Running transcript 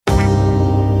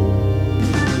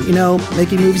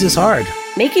making movies is hard.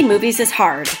 Making movies is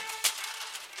hard.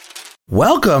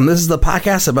 Welcome. This is the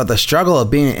podcast about the struggle of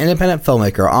being an independent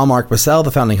filmmaker. I'm Mark Bussell,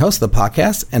 the founding host of the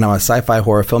podcast, and I'm a sci-fi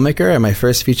horror filmmaker, and my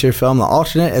first feature film, The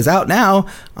Alternate, is out now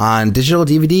on digital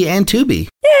DVD and Tubi.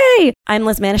 Yay! I'm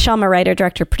Liz Manischel. I'm a writer,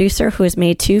 director, producer who has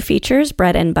made 2 features,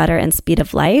 Bread and Butter and Speed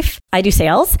of Life. I do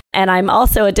sales, and I'm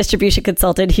also a distribution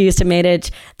consultant who used to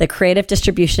manage the creative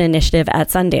distribution initiative at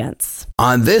Sundance.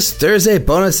 On this Thursday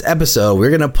bonus episode, we're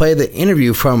going to play the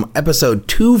interview from episode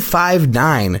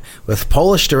 259 with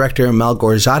Polish director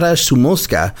Malgorzata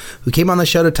Szumowska, who came on the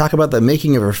show to talk about the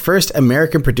making of her first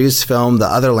American-produced film, The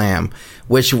Other Lamb,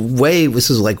 this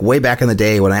was like way back in the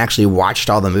day when I actually watched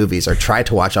all the movies or tried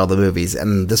to watch all the movies,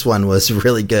 and this one was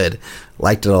really good.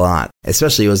 Liked it a lot.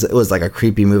 Especially it was like a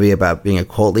creepy movie about being a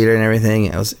cult leader and everything.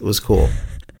 It was cool.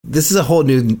 This is a whole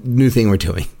new thing we're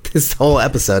doing. This whole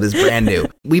episode is brand new.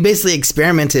 We basically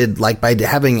experimented by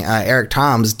having Eric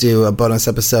Toms do a bonus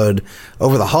episode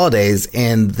over the holidays,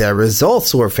 and the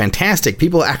results were fantastic.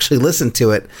 People actually listened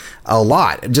to it a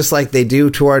lot, just like they do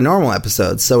to our normal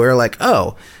episodes. So we were like,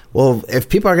 oh, well, if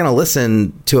people are going to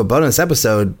listen to a bonus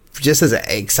episode just as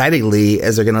excitingly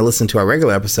as they're going to listen to our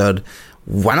regular episode,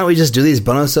 why don't we just do these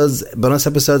bonus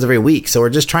episodes every week? So we're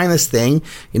just trying this thing.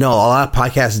 A lot of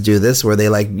podcasts do this where they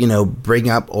bring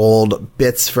up old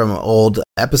bits from old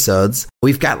episodes.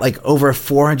 We've got over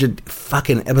 400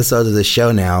 fucking episodes of the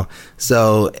show now.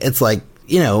 So it's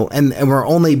and we're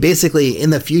only basically in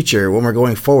the future when we're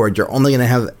going forward, you're only going to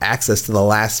have access to the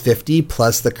last 50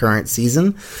 plus the current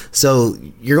season. So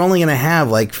you're only going to have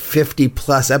 50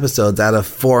 plus episodes out of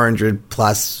 400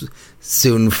 plus,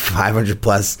 soon 500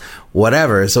 plus,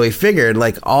 whatever. So we figured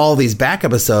all these back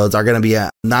episodes are going to be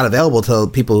not available to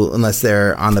people unless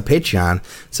they're on the Patreon.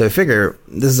 So I figure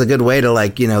this is a good way to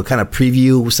kind of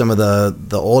preview some of the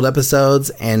old episodes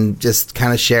and just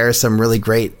kind of share some really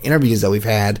great interviews that we've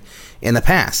had in the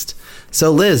past.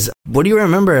 So Liz, what do you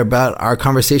remember about our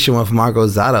conversation with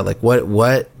Malgorzata?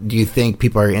 What do you think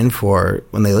people are in for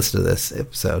when they listen to this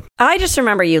episode? I just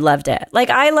remember you loved it.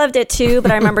 I loved it too, but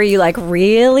I remember you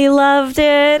really loved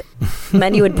it. And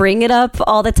then you would bring it up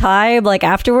all the time.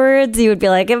 Afterwards, you would be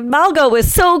like, Malgo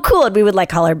was so cool. And we would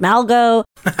call her Malgo.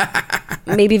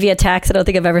 Maybe via text. I don't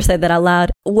think I've ever said that out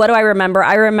loud. What do I remember?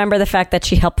 I remember the fact that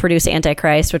she helped produce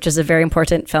Antichrist, which is a very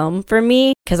important film for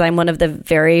me because I'm one of the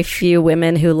very few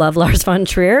women who love Lars von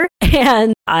Trier.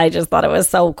 And I just thought it was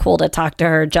so cool to talk to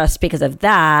her just because of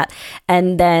that.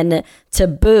 And then to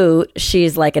boot,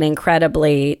 she's an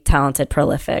incredibly talented,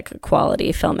 prolific,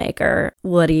 quality filmmaker.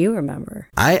 What do you remember?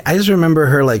 I just remember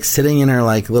her sitting in her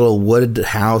little wood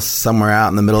house somewhere out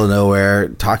in the middle of nowhere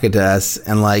talking to us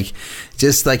and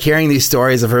just hearing these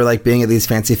stories of her being at these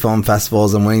fancy film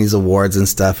festivals and winning these awards and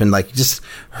stuff, and just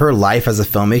her life as a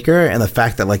filmmaker and the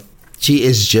fact that she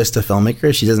is just a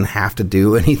filmmaker. She doesn't have to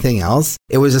do anything else.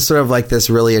 It was just sort of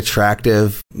this really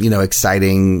attractive,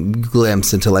 exciting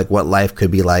glimpse into what life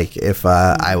could be like if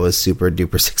I was super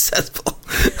duper successful.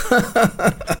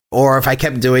 Or if I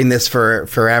kept doing this for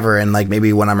forever and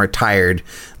maybe when I'm retired,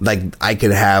 I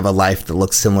could have a life that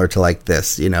looks similar to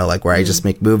this, where I just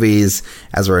make movies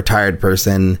as a retired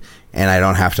person and I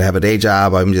don't have to have a day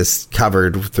job. I'm just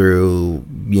covered through,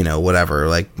 whatever,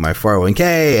 my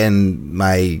 401k and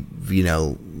my,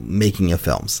 making of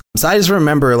films. So I just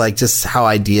remember just how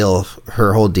ideal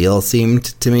her whole deal seemed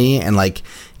to me, and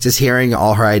just hearing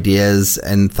all her ideas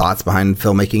and thoughts behind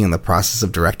filmmaking and the process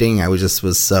of directing. I was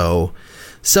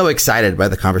so excited by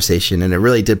the conversation, and it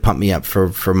really did pump me up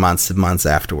for months and months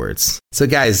afterwards. So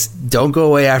guys, don't go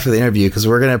away after the interview because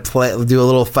we're going to do a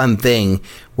little fun thing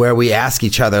where we ask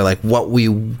each other what we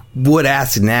would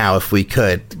ask now if we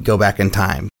could go back in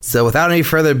time. So without any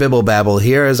further bibble babble,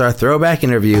 here is our throwback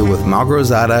interview with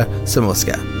Malgorzata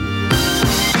Szumowska.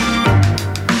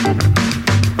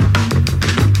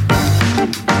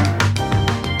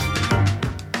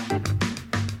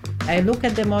 I look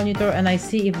at the monitor and I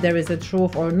see if there is a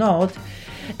truth or not.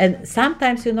 And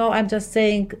sometimes, I'm just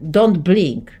saying, don't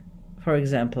blink, for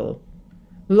example.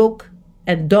 Look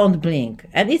and don't blink.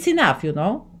 And it's enough,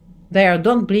 They are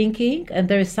don't blinking and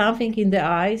there is something in the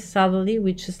eyes suddenly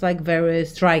which is very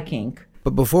striking.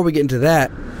 But before we get into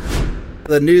that,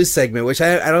 the news segment, which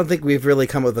I don't think we've really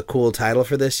come up with a cool title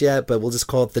for this yet, but we'll just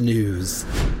call it the news.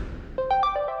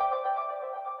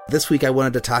 This week I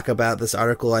wanted to talk about this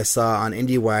article I saw on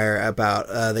IndieWire about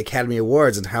the Academy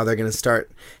Awards and how they're going to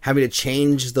start having to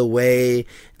change the way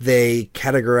they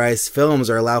categorize films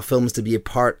or allow films to be a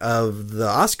part of the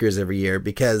Oscars every year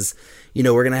because, you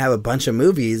know, we're going to have a bunch of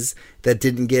movies that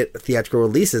didn't get theatrical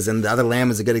releases. And The Other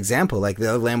Lamb is a good example. Like, The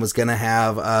Other Lamb was going to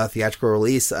have a theatrical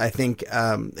release, I think,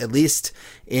 at least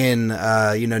in,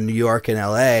 New York and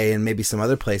LA and maybe some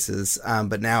other places.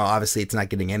 But now, obviously, it's not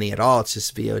getting any at all. It's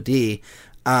just VOD.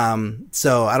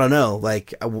 So I don't know,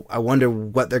 like, I wonder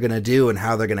what they're going to do and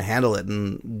how they're going to handle it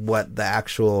and what the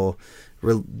actual,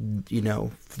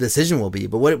 decision will be.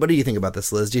 But what do you think about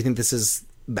this, Liz? Do you think this is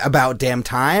about damn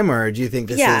time, or do you think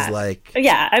this is like...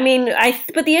 Yeah, I mean,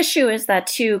 but the issue is that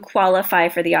to qualify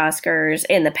for the Oscars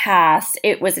in the past,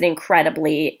 it was an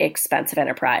incredibly expensive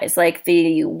enterprise. Like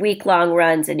the week-long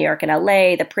runs in New York and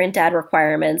LA, the print ad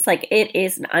requirements, like it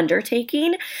is an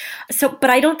undertaking. So, but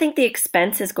I don't think the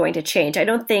expense is going to change. I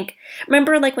don't think...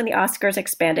 Remember like when the Oscars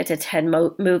expanded to 10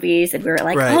 movies and we were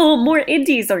like, right. Oh, more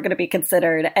indies are going to be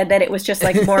considered. And then it was just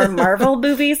like more Marvel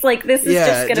movies. Like this is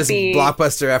just going to be...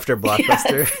 blockbuster after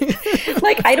blockbuster.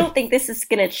 Like, I don't think this is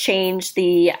going to change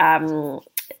the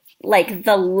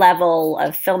the level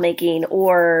of filmmaking,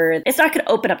 or it's not going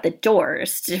to open up the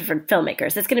doors to different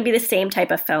filmmakers. It's going to be the same type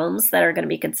of films that are going to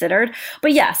be considered.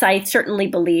 But yes, I certainly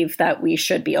believe that we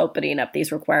should be opening up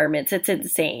these requirements. It's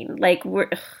insane. Like,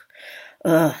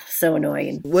 so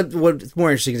annoying. What's more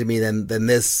interesting to me than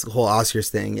this whole Oscars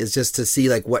thing is just to see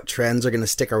like what trends are going to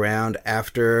stick around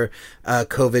after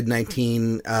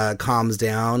COVID-19 calms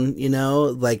down. You know,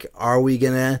 like, are we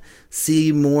going to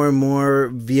see more and more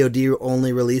VOD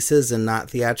only releases and not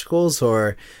theatricals,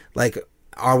 or like,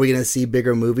 are we going to see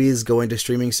bigger movies going to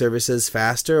streaming services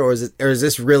faster, or is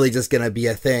this really just going to be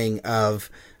a thing of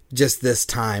just this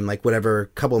time, like whatever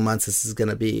couple months this is going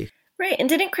to be? Right. And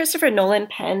didn't Christopher Nolan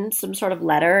pen some sort of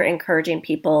letter encouraging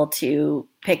people to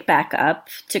pick back up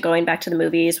to going back to the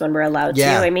movies when we're allowed to?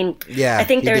 I mean, I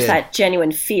think there's that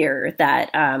genuine fear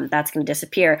that that's going to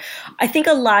disappear. I think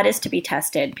a lot is to be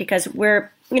tested because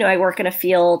I work in a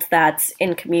field that's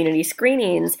in community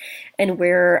screenings, and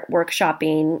we're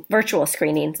workshopping virtual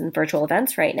screenings and virtual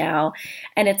events right now.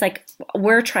 And it's like,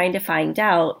 we're trying to find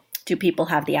out, do people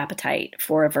have the appetite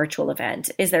for a virtual event?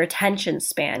 Is their attention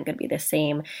span going to be the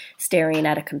same staring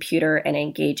at a computer and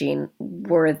engaging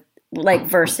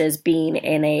versus being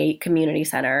in a community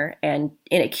center and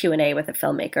in a Q&A with a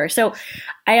filmmaker? So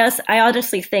I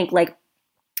honestly think like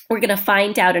we're going to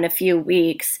find out in a few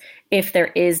weeks if there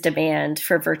is demand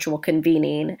for virtual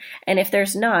convening. And if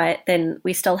there's not, then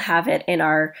we still have it in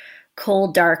our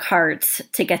cold, dark hearts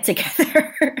to get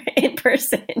together in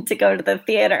person, to go to the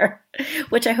theater,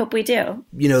 which I hope we do.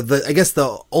 I guess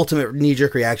the ultimate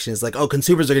knee-jerk reaction is like, oh,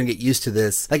 consumers are going to get used to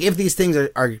this. Like, if these things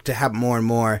are to happen more and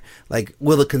more, like,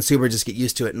 will the consumer just get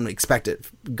used to it and expect it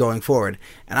going forward?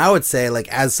 And I would say, like,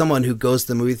 as someone who goes to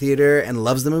the movie theater and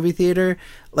loves the movie theater,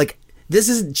 like, this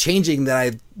isn't changing that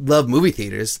I love movie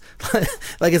theaters.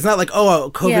 Like, it's not like, oh,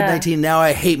 COVID-19, now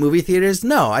I hate movie theaters.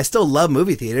 No, I still love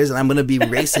movie theaters, and I'm going to be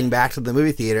racing back to the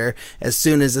movie theater as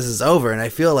soon as this is over. And I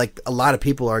feel like a lot of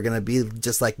people are going to be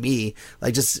just like me,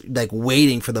 like just like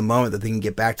waiting for the moment that they can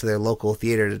get back to their local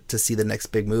theater to see the next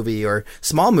big movie or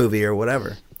small movie or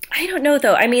whatever. I don't know,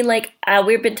 though. I mean, like,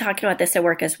 we've been talking about this at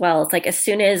work as well. It's like as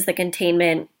soon as the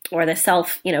containment or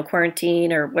the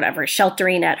quarantine or whatever,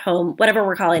 sheltering at home, whatever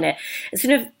we're calling it, as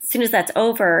soon as that's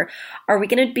over, are we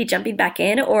going to be jumping back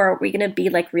in, or are we going to be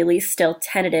like really still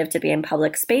tentative to be in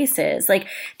public spaces? Like,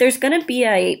 there's going to be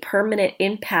a permanent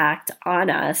impact on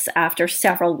us after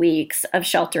several weeks of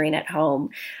sheltering at home.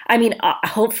 I mean,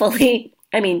 hopefully...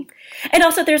 and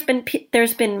also there's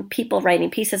been people writing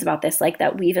pieces about this, like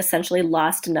that we've essentially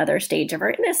lost another stage of our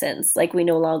innocence. Like, we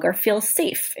no longer feel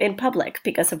safe in public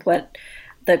because of what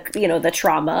the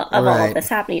trauma of all of this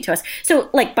happening to us. So,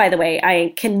 like, by the way,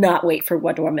 I cannot wait for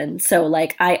Wonder Woman. So,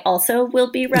 like, I also will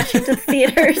be rushing to the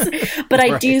theaters, but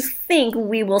I do think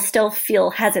we will still feel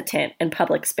hesitant in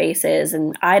public spaces.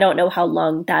 And I don't know how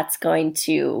long that's going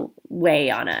to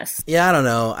weigh on us. Yeah, I don't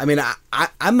know. I mean,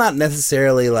 I'm not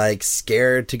necessarily like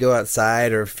scared to go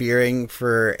outside or fearing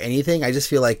for anything. I just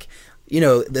feel like,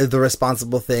 the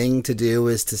responsible thing to do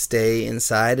is to stay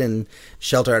inside and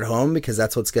shelter at home, because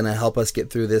that's what's going to help us get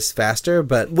through this faster.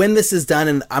 But when this is done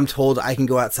and I'm told I can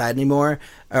go outside anymore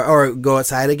or go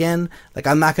outside again, like,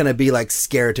 I'm not going to be like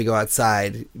scared to go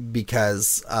outside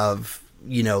because of,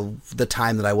 the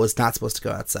time that I was not supposed to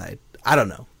go outside. I don't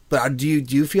know. But do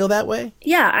you feel that way?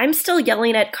 Yeah, I'm still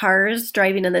yelling at cars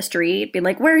driving in the street, being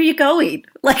like, "Where are you going?"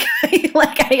 Like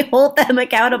I hold them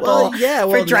accountable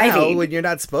for driving now, when you're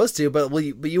not supposed to. But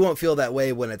you won't feel that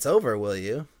way when it's over, will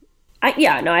you?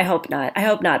 I hope not. I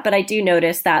hope not. But I do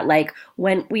notice that like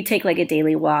when we take like a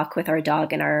daily walk with our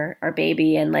dog and our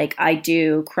baby, and like I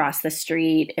do cross the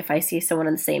street if I see someone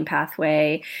on the same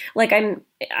pathway, like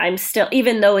I'm still,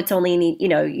 even though it's only,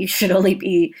 you should only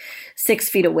be 6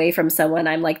 feet away from someone,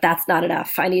 I'm like, that's not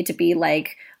enough. I need to be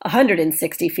like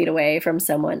 160 feet away from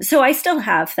someone. So I still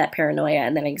have that paranoia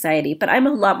and that anxiety, but I'm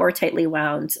a lot more tightly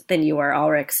wound than you are,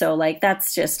 Ulrich. So like,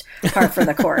 that's just par for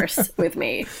the course with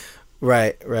me.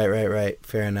 Right.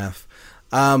 Fair enough.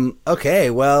 Okay,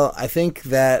 well, I think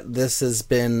that this has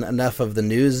been enough of the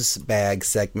news bag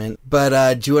segment,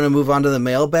 but do you want to move on to the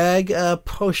mailbag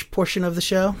portion of the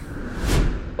show?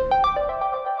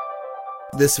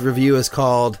 This review is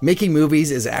called Making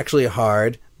Movies is Actually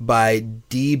Hard by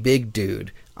D Big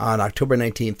Dude on October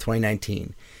 19th,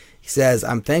 2019. He says,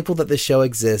 I'm thankful that this show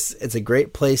exists. It's a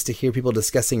great place to hear people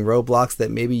discussing roadblocks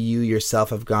that maybe you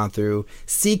yourself have gone through,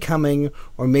 see coming,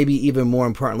 or maybe even more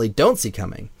importantly, don't see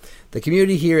coming. The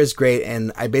community here is great,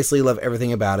 and I basically love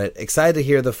everything about it. Excited to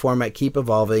hear the format keep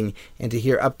evolving and to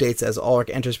hear updates as Ulrich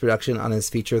enters production on his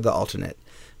feature, The Alternate.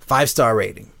 5-star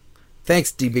rating.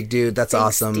 Thanks, D Big Dude. That's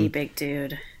awesome. D Big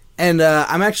Dude. And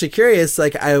I'm actually curious,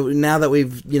 like, now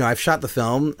that I've shot the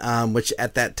film, which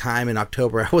at that time in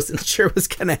October, I wasn't sure was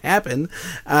going to happen.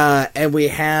 And we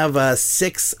have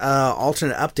 6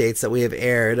 alternate updates that we have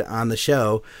aired on the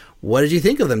show. What did you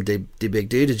think of them, D Big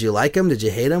Dude? Did you like them? Did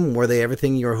you hate them? Were they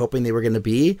everything you were hoping they were going to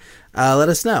be? Let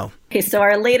us know. Okay, so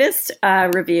our latest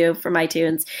review from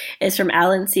iTunes is from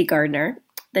Alan C. Gardner.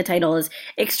 The title is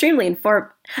Extremely Informed.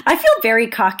 I feel very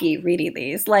cocky reading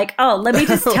these. Like, oh, let me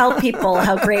just tell people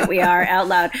how great we are out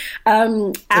loud.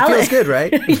 It feels good,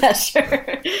 right? Yeah,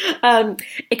 sure.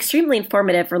 Extremely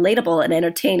informative, relatable, and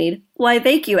entertaining. Why,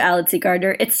 thank you, Alan C.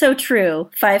 Gardner. It's so true.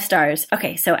 5 stars.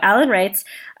 Okay, so Alan writes,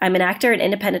 I'm an actor and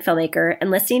independent filmmaker,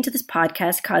 and listening to this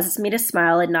podcast causes me to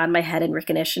smile and nod my head in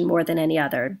recognition more than any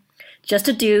other. Just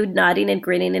a dude nodding and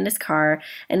grinning in his car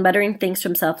and muttering things to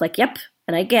himself like, yep,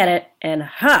 and I get it, and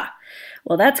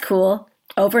well, that's cool,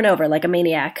 over and over like a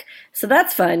maniac. So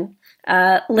that's fun.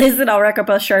 Liz and Ulrich are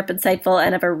both sharp, insightful,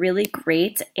 and have a really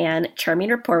great and charming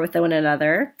rapport with one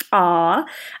another. Aww.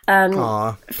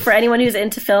 For anyone who's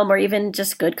into film or even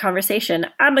just good conversation,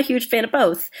 I'm a huge fan of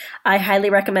both. I highly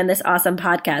recommend this awesome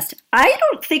podcast. I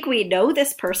don't think we know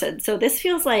this person, so this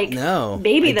feels like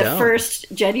maybe the first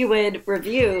genuine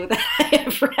review that I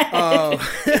have read. Oh.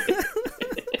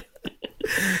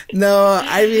 No,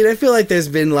 I mean, I feel like there's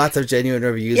been lots of genuine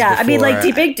reviews before. I mean, like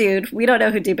D Big Dude, we don't know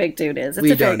who D Big Dude is.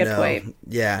 It's a very good point.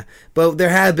 Yeah, but there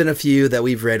have been a few that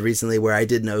we've read recently where I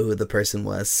did know who the person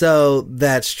was, so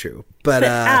that's true. But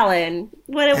Alan,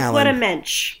 what a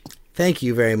mensch. Thank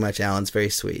you very much, Alan. It's very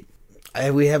sweet.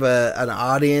 We have an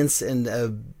audience and a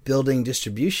building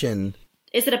distribution.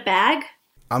 Is it a bag?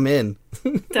 I'm in.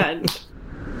 Done.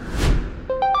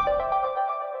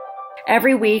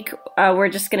 Every week, we're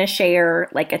just going to share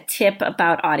like a tip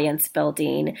about audience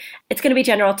building. It's going to be a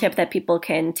general tip that people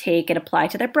can take and apply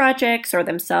to their projects or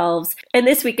themselves. And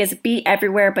this week is be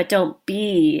everywhere, but don't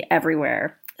be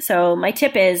everywhere. So my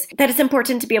tip is that it's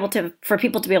important for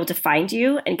people to be able to find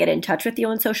you and get in touch with you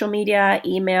on social media,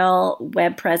 email,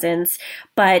 web presence.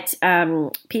 But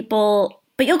you'll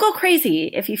go crazy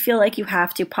if you feel like you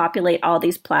have to populate all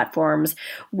these platforms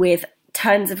with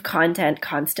tons of content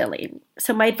constantly.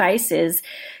 So my advice is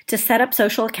to set up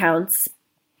social accounts,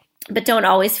 but don't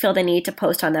always feel the need to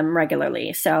post on them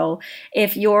regularly. So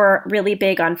if you're really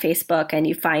big on Facebook and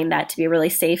you find that to be a really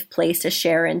safe place to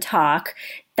share and talk,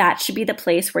 that should be the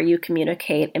place where you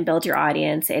communicate and build your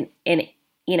audience and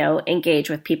engage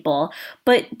with people.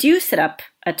 But do set up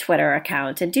a Twitter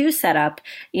account and do set up,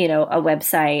 a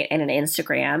website and an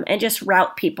Instagram and just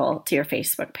route people to your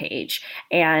Facebook page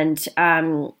and,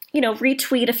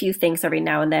 retweet a few things every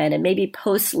now and then and maybe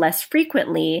post less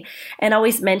frequently and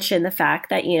always mention the fact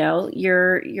that,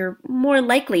 you're more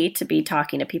likely to be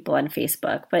talking to people on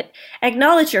Facebook, but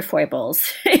acknowledge your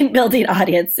foibles in building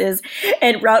audiences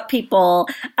and route people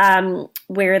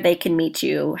where they can meet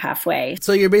you halfway.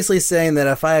 So you're basically saying that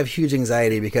if I have huge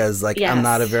anxiety because I'm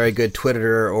not a very good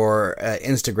Twitterer or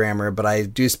Instagrammer, but I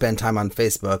do spend time on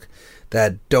Facebook,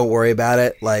 that don't worry about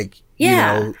it.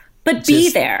 But be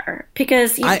there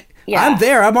because I'm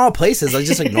there. I'm all places. I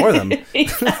just ignore them.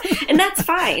 And that's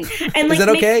fine. And is that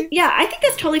okay? I think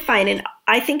that's totally fine. And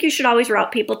I think you should always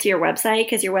route people to your website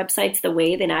because your website's the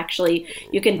way then actually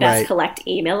you can best collect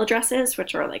email addresses,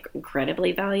 which are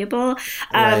incredibly valuable.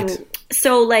 Right.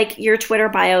 So your Twitter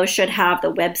bio should have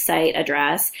the website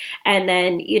address and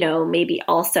then, maybe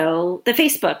also the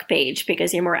Facebook page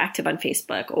because you're more active on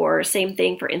Facebook, or same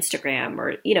thing for Instagram,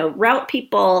 or, route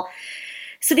people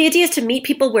So the idea is to meet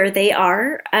people where they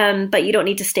are, but you don't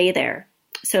need to stay there.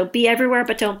 So be everywhere,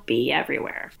 but don't be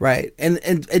everywhere. Right. And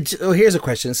here's a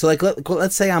question. So like,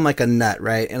 let's say I'm like a nut,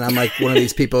 right? And I'm like one of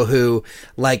these people who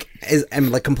like am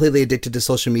like completely addicted to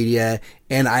social media,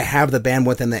 and I have the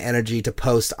bandwidth and the energy to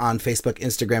post on Facebook,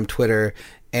 Instagram, Twitter,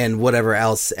 and whatever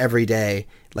else every day.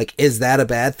 Like, is that a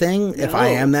bad thing if I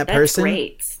am that person? That's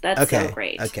great. That's so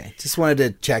great. Okay. Just wanted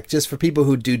to check, just for people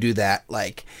who do that,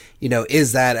 like, you know,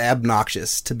 is that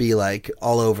obnoxious to be like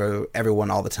all over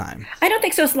everyone all the time? I don't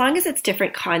think so, as long as it's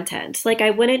different content. Like, I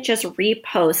wouldn't just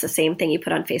repost the same thing you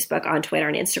put on Facebook, on Twitter,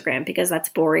 and Instagram, because that's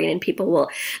boring and people will.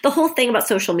 The whole thing about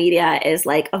social media is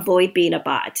like, avoid being a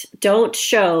bot. Don't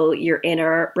show your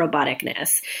inner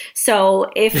roboticness. So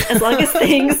as long as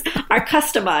things are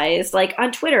customized, like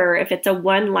on Twitter, if it's a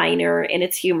one-liner and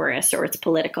it's humorous or it's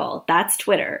political, that's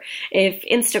Twitter. If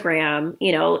Instagram,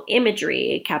 you know,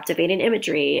 imagery, captivating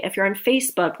imagery. If you're on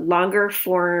Facebook, longer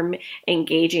form,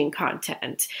 engaging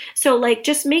content. So like,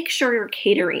 just make sure you're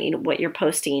catering what you're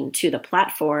posting to the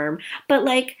platform. But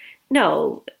like,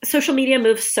 no, social media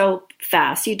moves so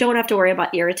fast. You don't have to worry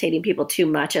about irritating people too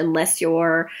much unless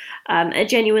you're a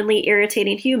genuinely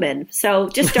irritating human. So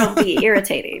just don't be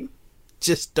irritating.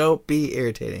 Just don't be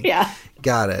irritating. Yeah.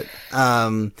 Got it.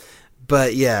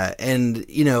 But yeah, and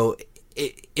you know,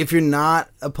 if you're not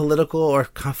a political or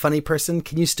funny person,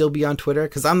 can you still be on Twitter?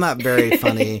 Because I'm not very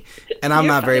funny and I'm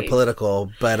not very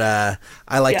political, but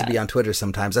I like to be on Twitter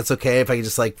sometimes. That's okay if I can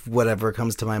just like whatever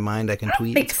comes to my mind, I can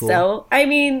tweet. I think so. I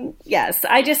mean, yes,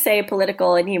 I just say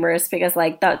political and humorous because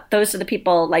like those are the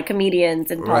people, like comedians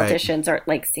and politicians are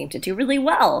like seem to do really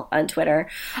well on Twitter.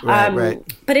 Right.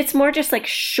 But it's more just like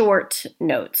short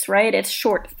notes, right? It's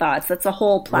short thoughts. That's the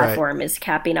whole platform is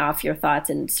capping off your thoughts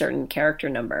in certain character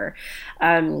number.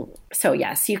 So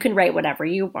yes, you can write whatever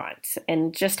you want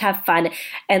and just have fun.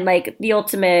 And like the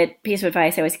ultimate piece of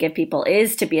advice I always give people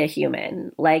is to be a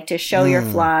human, like to show your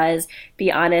flaws,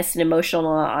 be honest and emotional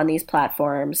on these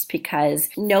platforms, because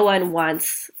no one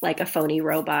wants like a phony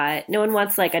robot. No one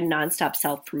wants like a nonstop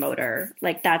self-promoter.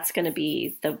 Like that's going to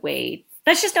be the way.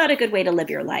 That's just not a good way to live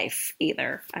your life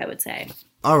either, I would say.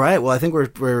 All right. Well, I think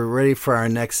we're ready for our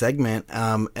next segment.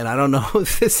 And I don't know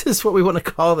if this is what we want to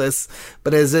call this,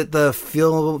 but is it the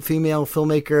female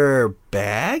filmmaker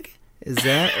bag? Is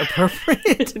that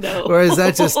appropriate? No. Or is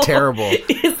that just terrible?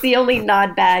 It's the only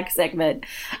non-bag segment.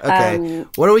 Okay.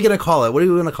 What are we going to call it? What are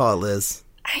we going to call it, Liz?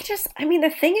 I mean, the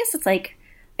thing is, it's like,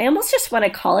 I almost just want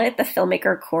to call it the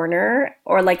filmmaker corner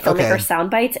or like filmmaker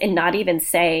soundbites and not even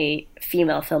say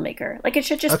female filmmaker. Like it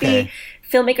should just be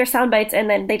filmmaker soundbites and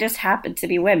then they just happen to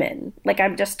be women. Like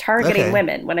I'm just targeting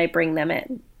women when I bring them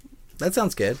in. That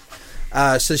sounds good.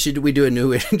 So should we do a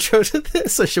new intro to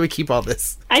this or should we keep all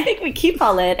this? I think we keep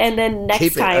all it. And then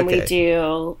next time we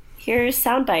do, here's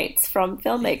soundbites from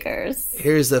filmmakers.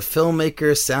 Here's a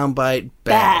filmmaker soundbite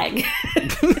bag.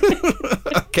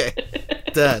 Okay,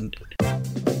 done.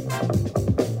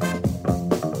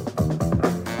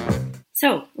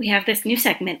 So we have this new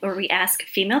segment where we ask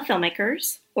female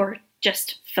filmmakers, or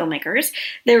just filmmakers,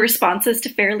 their responses to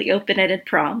fairly open-ended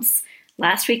prompts.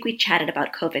 Last week we chatted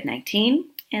about COVID-19,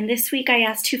 and this week I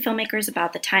asked two filmmakers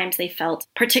about the times they felt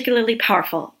particularly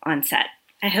powerful on set.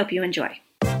 I hope you enjoy.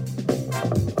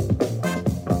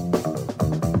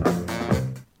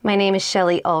 My name is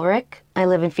Shelley Ulrich. I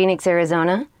live in Phoenix,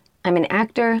 Arizona. I'm an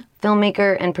actor,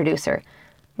 filmmaker, and producer,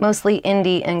 mostly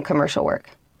indie and commercial work.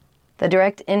 The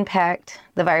direct impact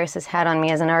the virus has had on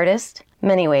me as an artist,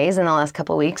 many ways in the last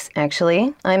couple weeks,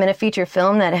 actually. I'm in a feature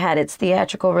film that had its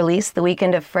theatrical release the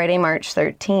weekend of Friday, March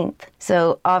 13th.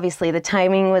 So obviously the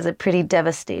timing was a pretty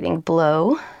devastating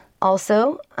blow.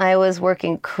 Also, I was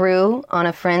working crew on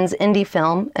a friend's indie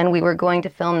film, and we were going to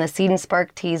film the Seed and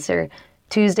Spark teaser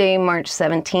Tuesday, March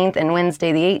 17th and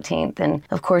Wednesday the 18th, and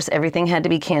of course everything had to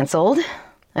be canceled.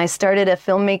 I started a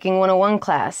filmmaking 101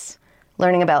 class,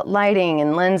 learning about lighting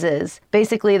and lenses,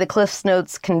 basically the Cliff's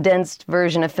Notes condensed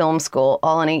version of film school,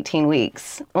 all in 18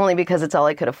 weeks, only because it's all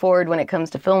I could afford when it comes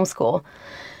to film school.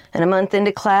 And a month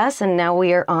into class, and now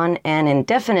we are on an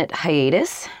indefinite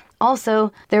hiatus.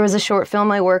 Also, there was a short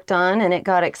film I worked on, and it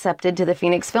got accepted to the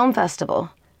Phoenix Film Festival.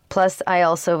 Plus, I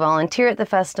also volunteer at the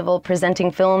festival, presenting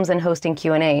films and hosting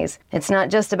Q&As. It's not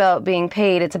just about being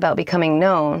paid, it's about becoming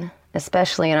known,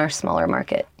 especially in our smaller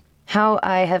market. How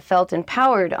I have felt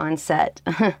empowered on set.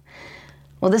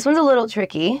 Well, this one's a little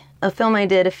tricky. A film I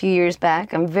did a few years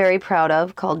back I'm very proud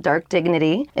of called Dark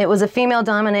Dignity. It was a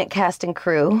female-dominant cast and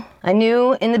crew. I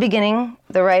knew in the beginning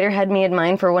the writer had me in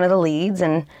mind for one of the leads,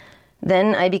 and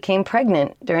then I became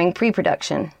pregnant during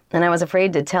pre-production, and I was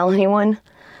afraid to tell anyone.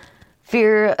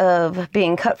 fear of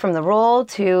being cut from the role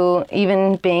to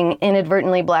even being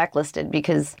inadvertently blacklisted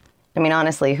because, I mean,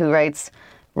 honestly, who writes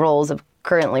roles of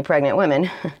currently pregnant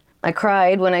women? I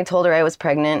cried when I told her I was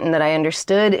pregnant and that I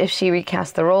understood if she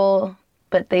recast the role,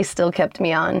 but they still kept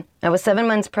me on. I was 7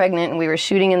 months pregnant and we were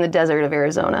shooting in the desert of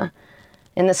Arizona.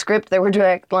 In the script, there were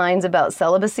direct lines about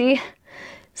celibacy,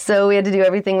 so we had to do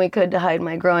everything we could to hide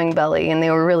my growing belly, and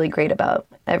they were really great about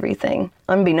everything.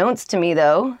 Unbeknownst to me,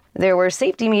 though, there were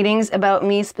safety meetings about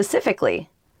me specifically,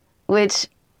 which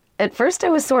at first I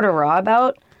was sort of raw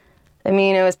about. I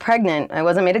mean, I was pregnant. I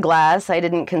wasn't made of glass. I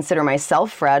didn't consider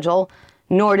myself fragile,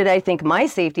 nor did I think my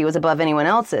safety was above anyone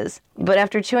else's. But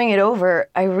after chewing it over,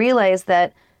 I realized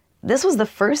that this was the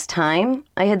first time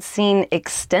I had seen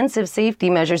extensive safety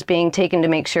measures being taken to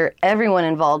make sure everyone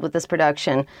involved with this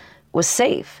production was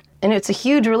safe. And it's a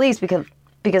huge release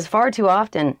because far too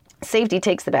often, safety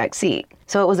takes the back seat.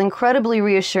 So it was incredibly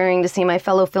reassuring to see my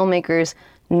fellow filmmakers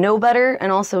know better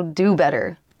and also do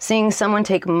better. Seeing someone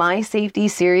take my safety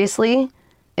seriously,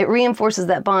 it reinforces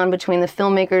that bond between the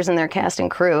filmmakers and their cast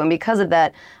and crew. And because of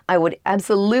that, I would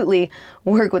absolutely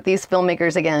work with these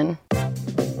filmmakers again.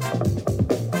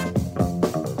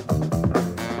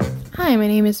 Hi, my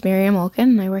name is Miriam Olkin,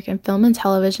 and I work in film and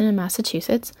television in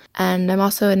Massachusetts, and I'm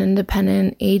also an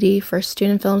independent AD for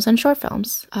student films and short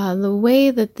films. The way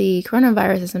that the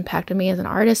coronavirus has impacted me as an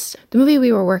artist, the movie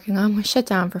we were working on was shut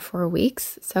down for 4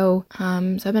 weeks, so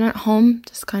I've been at home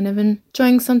just kind of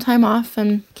enjoying some time off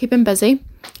and keeping busy.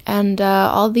 And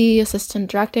all the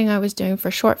assistant directing I was doing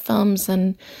for short films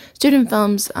and student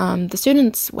films, the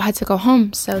students had to go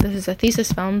home, so this is a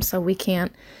thesis film, so we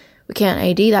can't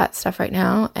AD that stuff right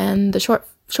now. And the short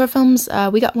films,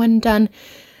 we got one done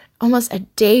almost a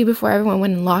day before everyone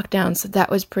went in lockdown, so that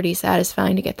was pretty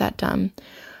satisfying to get that done.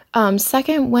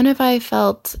 Second, when have I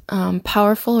felt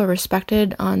powerful or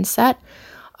respected on set?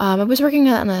 I was working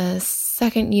on a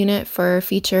second unit for a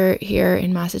feature here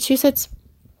in Massachusetts,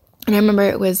 and I remember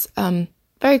it was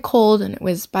very cold, and it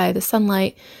was by the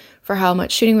sunlight for how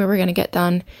much shooting we were going to get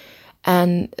done.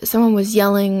 And someone was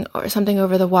yelling or something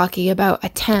over the walkie about a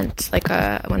tent, like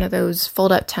one of those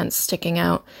fold-up tents sticking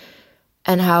out,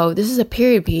 and how this is a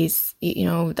period piece, you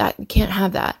know, that you can't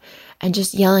have that. And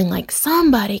just yelling like,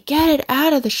 somebody get it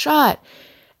out of the shot.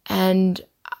 And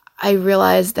I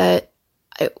realized that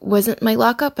it wasn't my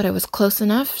lockup, but I was close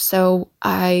enough. So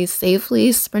I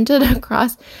safely sprinted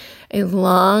across a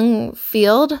long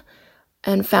field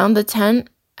and found the tent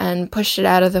and pushed it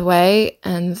out of the way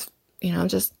and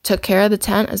just took care of the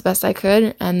tent as best I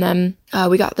could. And then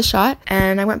we got the shot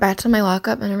and I went back to my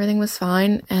lockup and everything was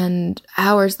fine. And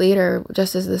hours later,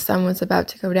 just as the sun was about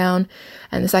to go down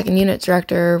and the second unit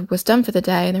director was done for the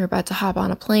day and they were about to hop on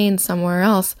a plane somewhere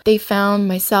else, they found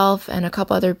myself and a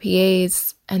couple other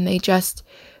PAs and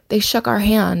they shook our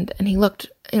hand and he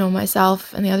looked,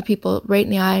 myself and the other people right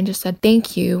in the eye and just said,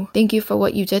 thank you for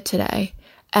what you did today.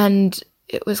 And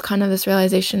it was kind of this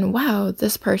realization, wow,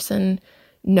 this person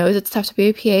knows it's tough to be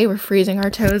a PA. We're freezing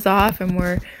our toes off and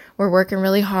we're working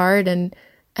really hard and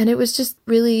it was just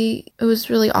really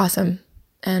awesome.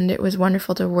 And it was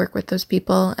wonderful to work with those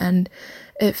people and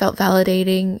it felt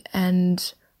validating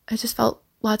and I just felt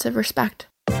lots of respect.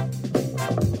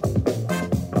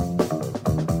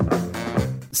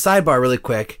 Sidebar really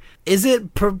quick. Is it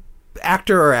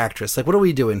actor or actress? Like, what are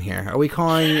we doing here? Are we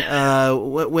calling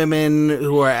women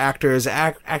who are actors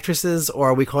actresses, or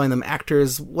are we calling them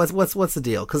actors? What's the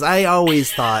deal? Because I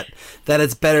always thought that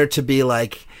it's better to be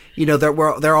like,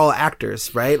 they're all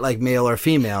actors, right? Like male or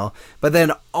female. But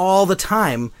then all the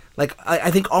time, like I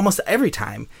think almost every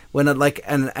time when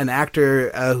an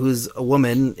actor who's a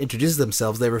woman introduces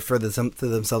themselves, they refer to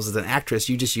themselves as an actress.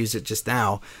 You just used it just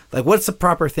now. Like, what's the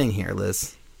proper thing here,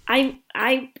 Liz?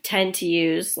 I tend to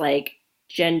use like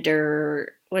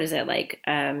gender, what is it, like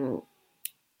I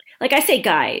say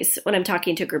guys when I'm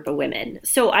talking to a group of women.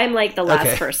 So I'm like the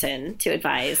last person to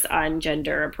advise on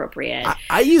gender appropriate.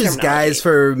 I use guys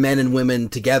for men and women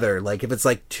together. Like if it's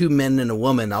like two men and a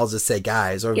woman, I'll just say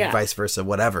guys or vice versa,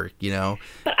 whatever,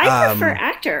 But I prefer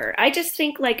actor. I just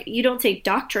think like you don't say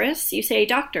doctress, you say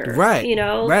doctor. Right.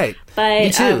 Right. But,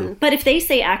 me too. But if they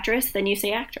say actress, then you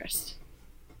say actress.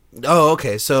 Oh,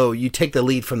 okay. So you take the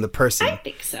lead from the person. I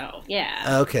think so,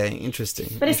 yeah. Okay, interesting.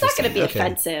 But it's not going to be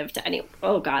offensive to anyone.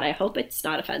 Oh, God, I hope it's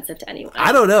not offensive to anyone.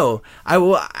 I don't know.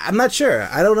 I'm not sure.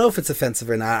 I don't know if it's offensive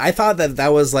or not. I thought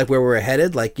that was like where we're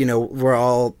headed. Like, we're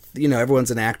all,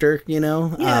 everyone's an actor,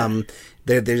 Yeah.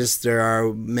 There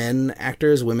are men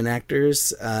actors, women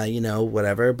actors,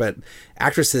 whatever. But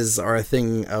actresses are a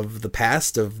thing of the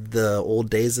past, of the old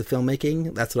days of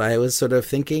filmmaking. That's what I was sort of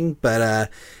thinking. But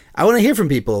I want to hear from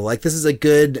people. Like, this is a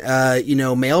good,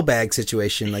 mailbag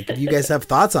situation. Like, if you guys have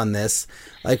thoughts on this,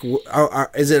 like,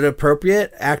 is it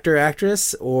appropriate, actor,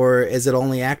 actress, or is it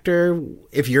only actor?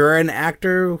 If you're an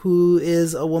actor who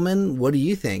is a woman, what do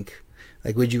you think?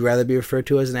 Like, would you rather be referred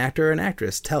to as an actor or an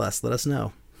actress? Tell us. Let us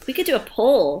know. We could do a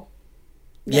poll.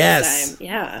 Yes. Time.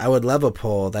 Yeah. I would love a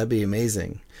poll. That'd be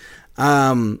amazing.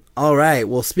 All right.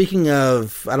 Well, speaking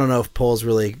of, I don't know if polls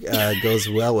really goes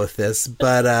well with this,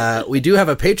 but we do have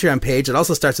a Patreon page. It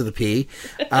also starts with a P.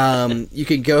 You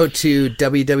can go to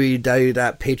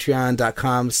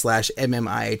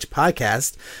www.patreon.com/MMIH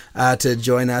podcast to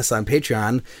join us on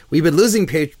Patreon. We've been losing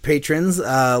patrons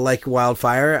like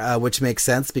wildfire, which makes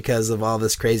sense because of all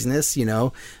this craziness,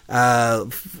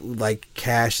 like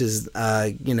cash is,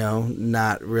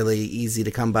 not really easy to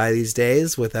come by these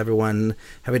days with everyone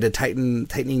having to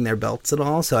tightening their belts and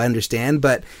all. So I understand.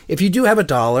 But if you do have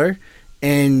 $1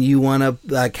 and you want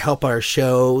to help our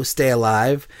show stay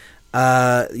alive,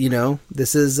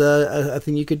 this is a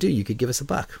thing you could do. You could give us $1.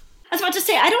 I was about to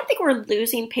say, I don't think we're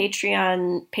losing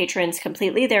Patreon patrons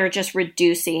completely. They're just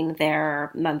reducing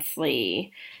their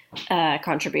monthly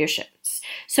contributions.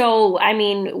 So, I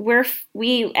mean,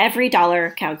 every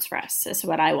dollar counts for us is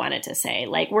what I wanted to say.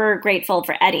 Like, we're grateful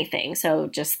for anything. So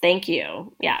just thank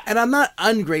you. Yeah. And I'm not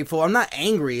ungrateful. I'm not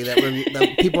angry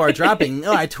that people are dropping.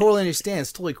 No, I totally understand.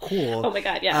 It's totally cool. Oh my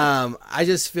God. Yeah. I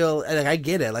just feel like I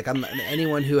get it. Like, I'm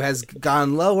anyone who has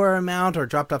gone lower amount or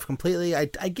dropped off completely. I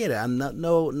get it. I'm not,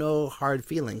 no hard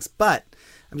feelings, but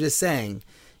I'm just saying,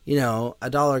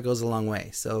 $1 goes a long way.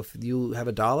 So if you have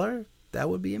 $1, that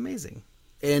would be amazing.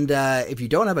 And if you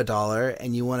don't have $1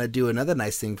 and you want to do another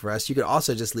nice thing for us, you could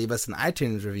also just leave us an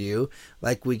iTunes review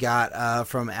like we got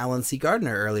from Alan C.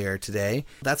 Gardner earlier today.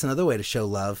 That's another way to show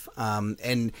love.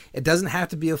 And it doesn't have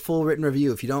to be a full written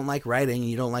review. If you don't like writing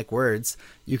and you don't like words,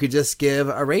 you could just give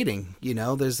a rating.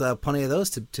 There's plenty of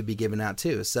those to be given out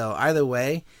too. So either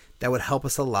way, that would help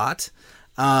us a lot.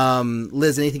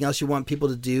 Liz, anything else you want people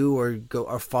to do or go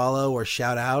or follow or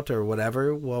shout out or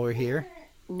whatever while we're here?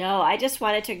 No, I just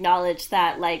wanted to acknowledge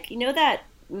that, that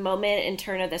moment in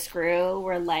Turn of the Screw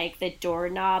where, the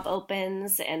doorknob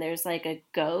opens and there's, a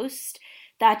ghost?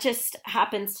 That just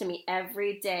happens to me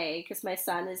every day because my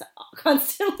son is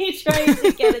constantly trying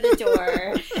to get in the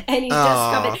door and he's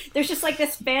just coming. There's just,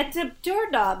 this phantom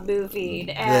doorknob moving.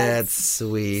 And that's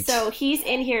sweet. So he's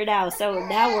in here now. So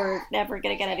now we're never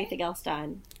going to get anything else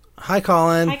done. Hi,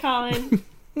 Colin. Hi, Colin.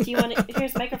 Do you want to...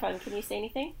 Here's the microphone. Can you say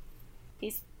anything?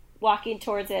 He's walking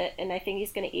towards it, and I think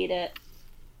he's going to eat it.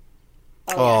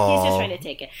 Oh, yeah, he's just trying to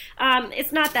take it.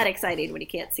 It's not that exciting when you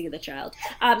can't see the child.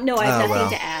 No, I have nothing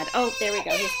to add. Oh, there we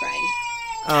go. He's crying.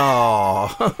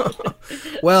 Oh.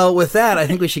 Well, with that, I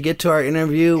think we should get to our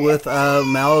interview with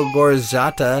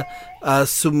Malgorzata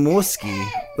Szumowska,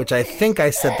 which I think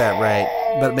I said that right,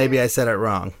 but maybe I said it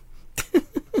wrong.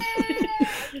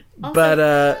 Also,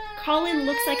 but Colin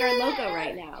looks like our logo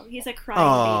right now. He's a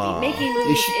crying baby. Making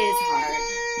movies is hard.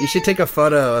 You should take a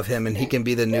photo of him and he can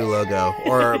be the new logo.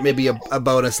 Or maybe a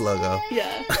bonus logo.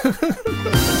 Yeah.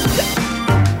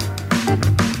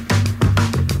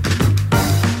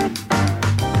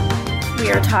 We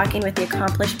are talking with the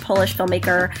accomplished Polish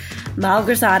filmmaker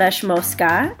Malgorzata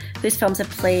Szumowska, whose films have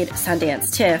played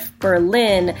Sundance, TIFF,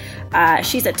 Berlin.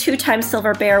 She's a 2-time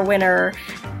Silver Bear winner.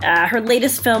 Her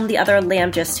latest film, The Other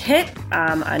Lamb, just hit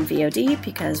on VOD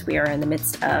because we are in the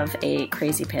midst of a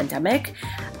crazy pandemic.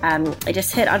 It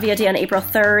just hit on VOD on April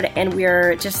 3rd, and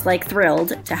we're just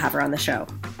thrilled to have her on the show.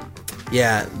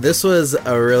 Yeah, this was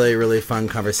a really, really fun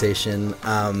conversation.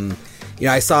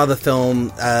 I saw the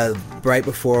film right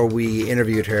before we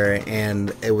interviewed her,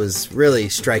 and it was really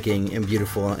striking and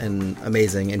beautiful and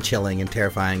amazing and chilling and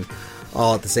terrifying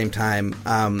all at the same time.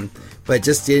 But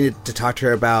just to talk to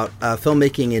her about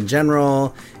filmmaking in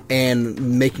general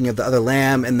and making of The Other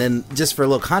Lamb. And then just for a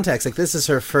little context, this is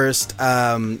her first,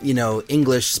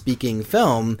 English-speaking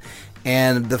film,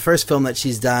 and the first film that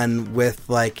she's done with,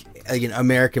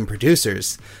 American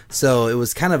producers. So it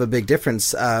was kind of a big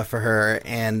difference for her.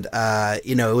 And,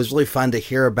 it was really fun to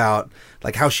hear about,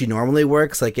 how she normally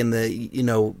works, in the,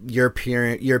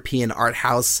 European art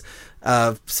house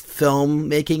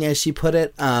filmmaking, as she put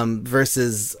it,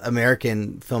 versus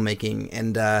American filmmaking.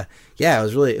 And it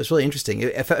was really interesting.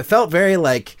 It felt very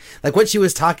like what she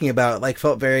was talking about,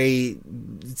 felt very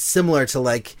similar to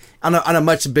on a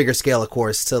much bigger scale, of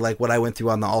course, to what I went through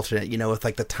on The Alternate, with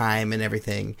the time and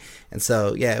everything. And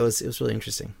so it was really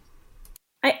interesting.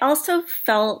 I also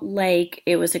felt like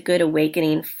it was a good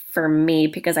awakening for me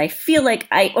because I feel like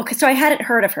so I hadn't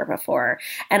heard of her before.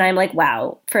 And I'm like,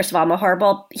 wow, first of all, I'm a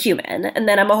horrible human. And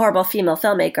then I'm a horrible female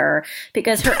filmmaker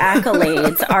because her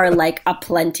accolades are like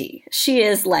aplenty. She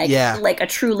is like a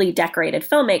truly decorated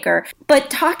filmmaker.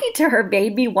 But talking to her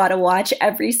made me want to watch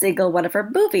every single one of her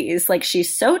movies. Like,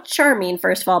 she's so charming,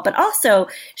 first of all, but also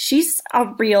she's a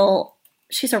real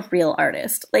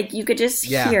artist. Like, you could just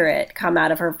hear it come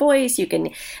out of her voice.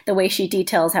 The way she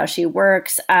details how she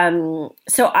works.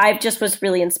 So I just was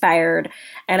really inspired.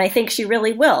 And I think she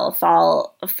really will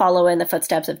follow in the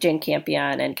footsteps of Jane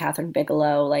Campion and Catherine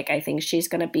Bigelow. Like, I think she's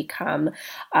going to become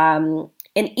an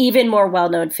even more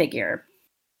well-known figure.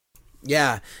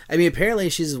 Yeah. I mean, apparently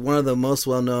she's one of the most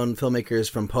well-known filmmakers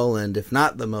from Poland, if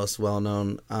not the most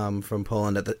well-known from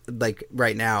Poland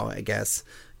right now, I guess.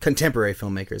 Contemporary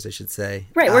filmmakers, I should say.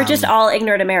 Right, we're just all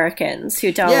ignorant Americans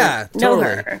who don't know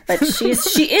her, but she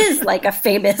is like a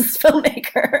famous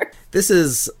filmmaker. This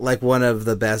is like one of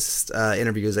the best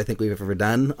interviews I think we've ever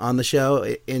done on the show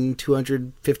in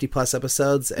 250 plus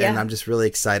episodes, and I'm just really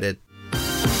excited.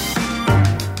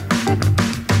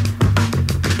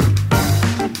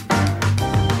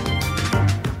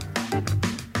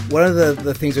 One of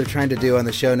the things we're trying to do on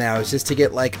the show now is just to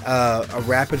get like a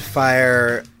rapid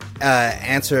fire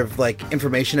answer of like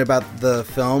information about the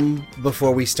film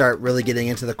before we start really getting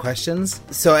into the questions.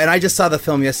 So, and I just saw the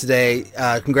film yesterday.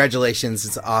 Congratulations.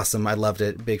 It's awesome. I loved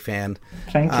it. Big fan.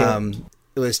 Thank you.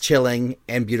 It was chilling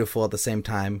and beautiful at the same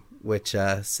time, which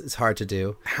is hard to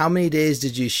do. How many days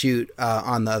did you shoot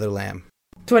on The Other Lamb?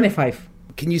 25.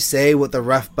 Can you say what the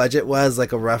rough budget was,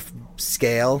 like a rough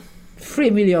scale?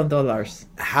 $3 million.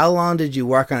 How long did you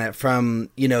work on it from,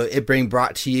 it being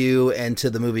brought to you and to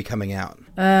the movie coming out?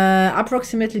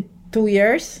 Approximately 2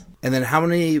 years. And then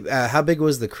how big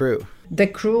was the crew? The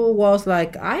crew was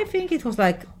I think it was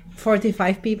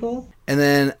 45 people. And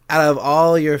then out of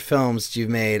all your films you've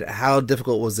made, how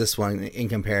difficult was this one in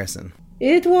comparison?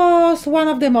 It was one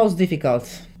of the most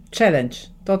difficult.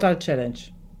 Total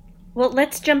challenge. Well,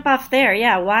 let's jump off there.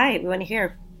 Yeah, why? We want to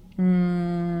hear.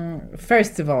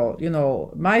 First of all,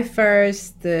 my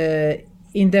first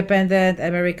independent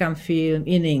American film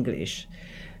in English.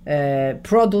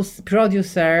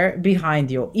 Producer behind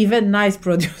you, even nice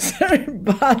producer,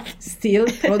 but still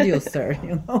producer.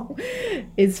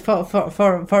 It's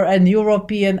for an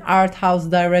European art house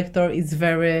director, it's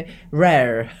very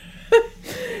rare.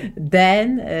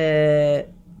 Then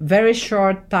very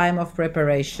short time of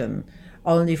preparation,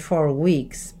 only 4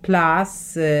 weeks,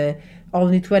 plus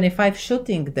only 25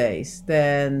 shooting days.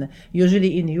 Then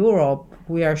usually in Europe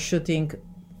we are shooting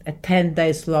 10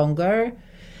 days longer.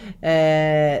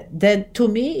 Then to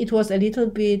me it was a little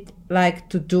bit like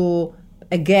to do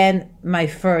again my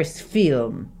first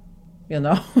film.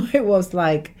 It was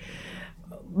like,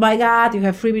 my God, you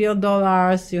have $3 million,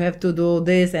 you have to do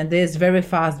this and this very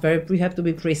fast, we have to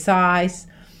be precise,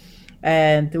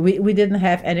 and we didn't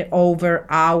have any over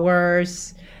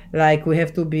hours. Like we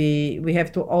have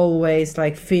to always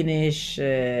finish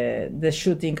the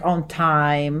shooting on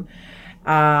time,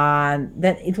 and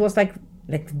then it was like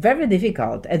very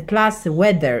difficult. And plus the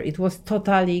weather, it was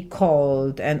totally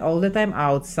cold and all the time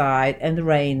outside and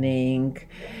raining,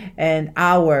 and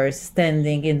hours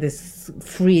standing in this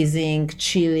freezing,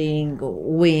 chilling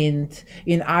wind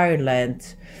in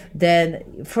Ireland. Then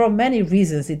for many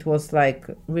reasons it was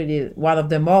really one of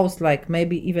the most,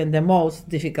 maybe even the most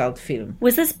difficult film.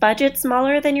 Was this budget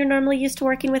smaller than you're normally used to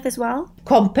working with as well?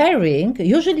 Comparing,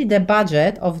 usually the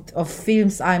budget of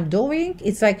films I'm doing,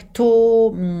 it's it's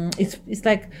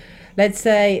let's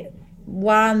say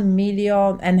 1.5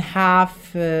 million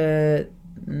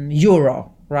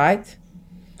euro, right?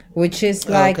 Which is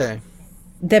okay.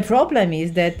 The problem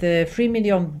is that $3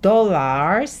 million,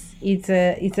 it's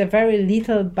a very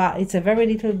little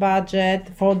budget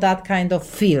for that kind of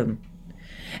film.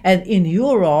 And in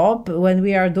Europe, when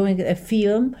we are doing a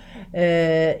film,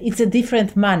 it's a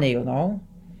different money, you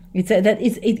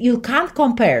can't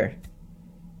compare.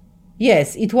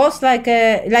 Yes, it was like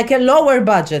a lower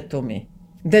budget to me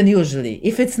than usually,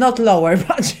 if it's not lower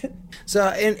budget.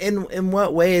 So in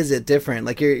what way is it different?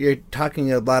 Like you're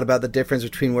talking a lot about the difference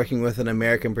between working with an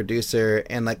American producer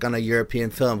and on a European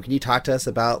film. Can you talk to us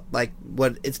about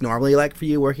what it's normally like for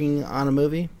you working on a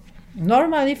movie?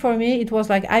 Normally for me it was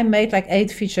I made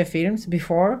 8 feature films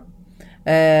before.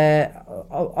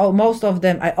 All of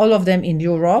them in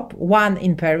Europe, one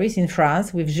in Paris, in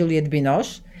France, with Juliette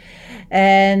Binoche.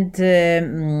 And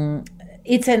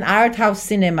it's an art house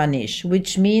cinema niche,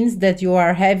 which means that you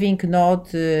are having not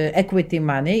equity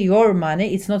money, your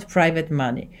money, it's not private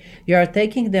money. You are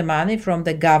taking the money from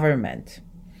the government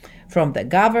from the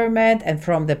government and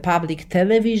from the public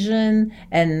television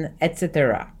and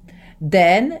etc.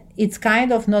 Then it's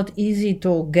kind of not easy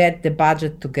to get the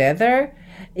budget together.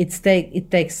 It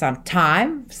takes some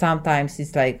time. Sometimes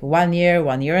it's like 1 year,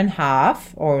 1.5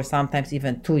 years, or sometimes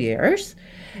even 2 years,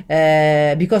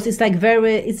 because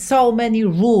it's so many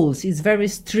rules. It's very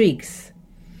strict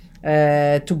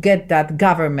to get that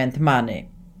government money.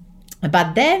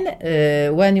 But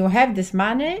then when you have this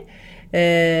money,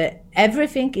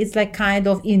 everything is like kind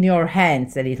of in your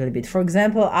hands a little bit. For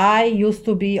example, I used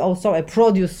to be also a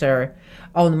producer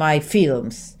on my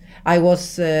films. I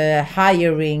was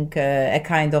hiring a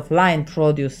kind of line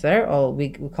producer, or we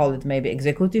call it maybe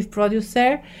executive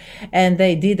producer, and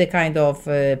they did a kind of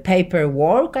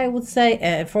paperwork, I would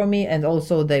say, for me, and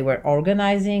also they were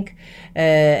organizing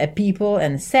people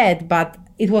and set, but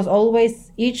it was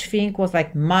always, each thing was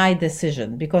like my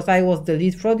decision, because I was the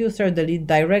lead producer, the lead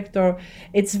director.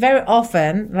 It's very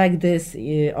often like this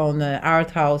on art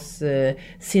house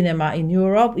cinema in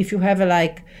Europe. If you have a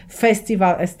like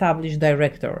festival established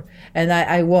director, and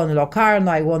I won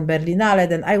Locarno, I won Berlinale,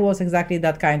 then I was exactly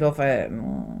that kind of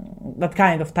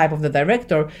type of the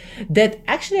director, that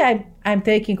actually I'm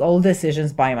taking all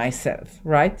decisions by myself,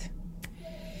 right?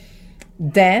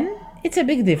 Then it's a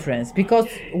big difference, because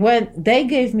when they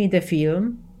gave me the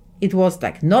film, it was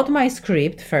like not my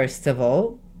script, first of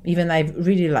all, even I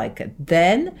really like it.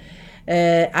 Then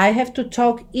I have to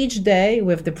talk each day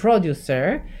with the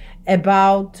producer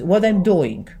about what I'm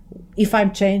doing. If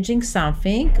I'm changing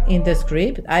something in the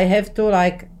script, I have to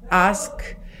like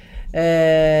ask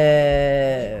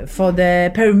for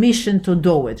the permission to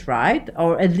do it, right?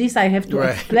 Or at least I have to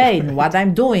explain what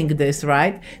I'm doing this,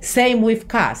 right? Same with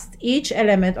cast. Each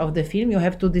element of the film you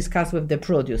have to discuss with the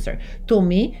producer. To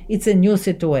me, it's a new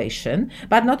situation,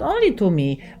 but not only to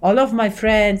me. All of my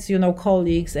friends,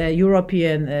 colleagues,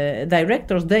 European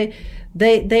directors,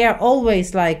 they are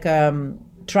always like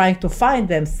trying to find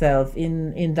themselves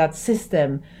in that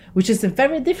system, which is a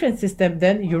very different system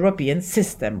than European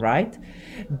system, right?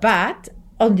 But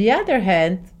on the other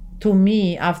hand, to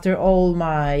me, after all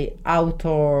my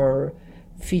author,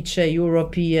 feature,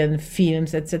 European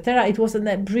films, etc., it was a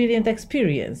brilliant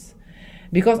experience,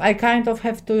 because I kind of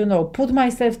have to, put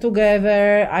myself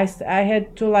together. I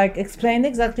had to like explain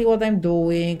exactly what I'm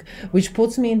doing, which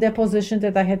puts me in the position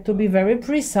that I had to be very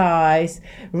precise,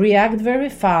 react very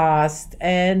fast,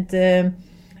 and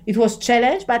it was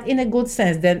challenge, but in a good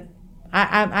sense. Then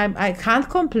I can't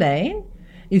complain.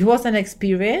 It was an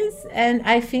experience, and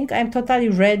I think I'm totally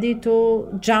ready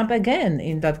to jump again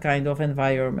in that kind of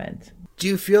environment. Do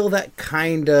you feel that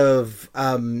kind of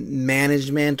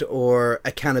management or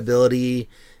accountability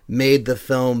made the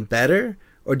film better?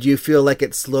 Or do you feel like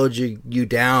it slowed you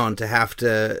down to have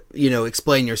to,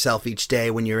 explain yourself each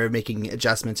day when you're making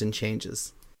adjustments and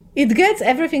changes? It gets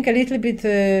everything a little bit,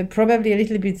 probably a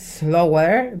little bit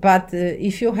slower, but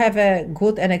if you have a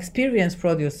good and experienced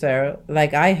producer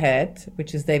like I had,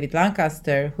 which is David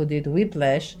Lancaster, who did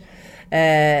Whiplash,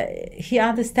 he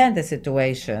understands the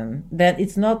situation. Then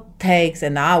it's not takes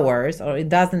an hour, or it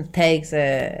doesn't take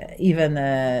even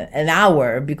an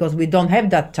hour, because we don't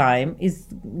have that time. It's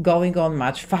going on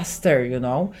much faster,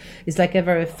 It's like a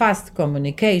very fast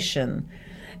communication.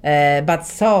 But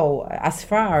so, as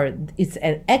far it's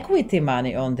an equity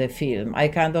money on the film, I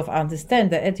kind of understand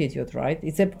the attitude, right?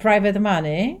 It's a private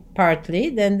money,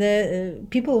 partly, then the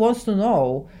people wants to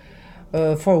know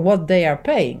for what they are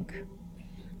paying.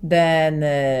 Then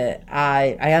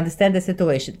I understand the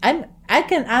situation. I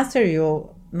can answer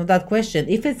you that question.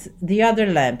 If it's The Other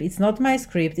Lamp, it's not my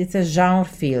script, it's a genre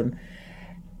film,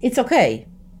 it's okay.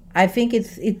 I think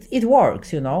it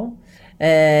works,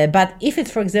 But if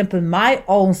it's, for example, my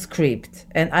own script,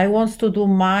 and I want to do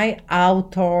my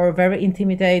author, very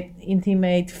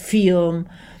intimate film,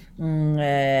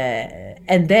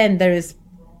 and then there is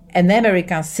an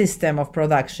American system of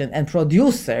production and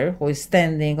producer who is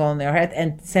standing on your head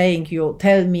and saying, you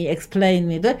tell me, explain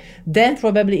me, then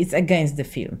probably it's against the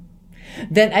film.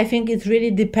 Then I think it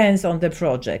really depends on the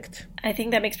project. I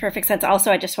think that makes perfect sense.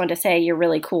 Also, I just want to say you're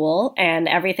really cool, and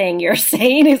everything you're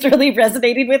saying is really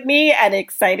resonating with me and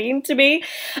exciting to me.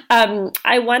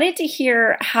 I wanted to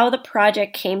hear how the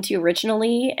project came to you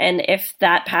originally, and if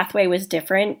that pathway was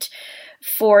different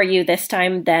for you this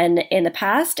time than in the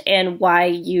past, and why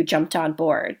you jumped on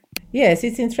board. Yes,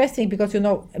 it's interesting because,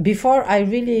 before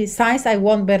since I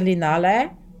won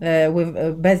Berlinale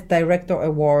with Best Director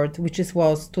Award, which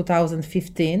was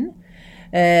 2015,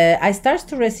 I started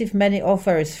to receive many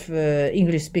offers,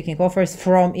 English-speaking offers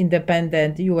from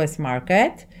independent US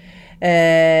market.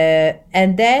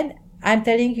 And then I'm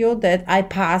telling you that I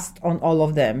passed on all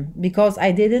of them because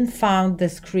I didn't find the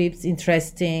scripts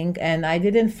interesting, and I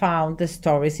didn't find the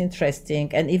stories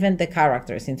interesting, and even the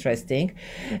characters interesting.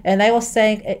 And I was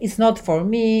saying, it's not for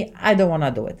me. I don't want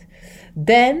to do it.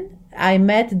 Then I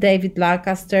met David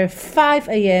Lancaster, 5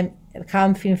 a.m.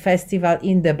 Cannes Film Festival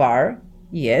in the bar.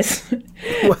 Yes.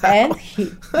 Wow.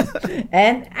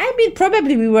 And I mean,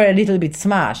 probably we were a little bit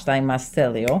smashed, I must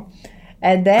tell you.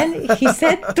 And then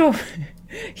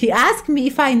he asked me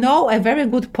if I know a very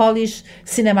good Polish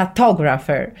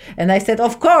cinematographer. And I said,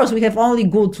 of course, we have only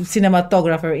good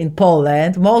cinematographer in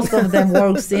Poland. Most of them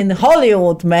works in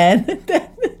Hollywood, man.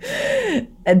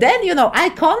 And then, I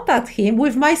contact him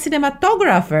with my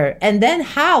cinematographer. And then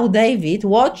how David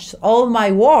watched all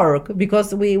my work,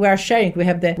 because we were sharing, we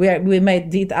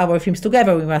did our films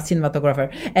together with my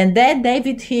cinematographer. And then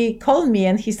David, he called me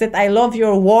and he said, I love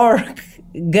your work,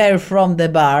 girl from the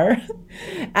bar.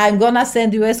 I'm gonna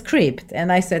send you a script.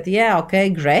 And I said, yeah, okay,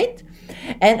 great.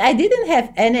 And I didn't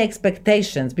have any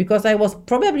expectations because I was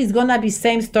probably it's gonna be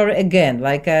same story again.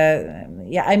 Like,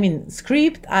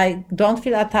 script, I don't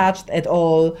feel attached at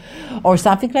all or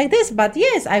something like this. But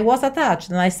yes, I was attached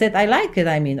and I said, I like it.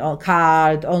 I mean,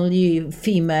 card, only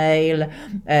female,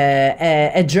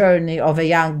 a journey of a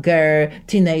young girl,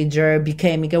 teenager,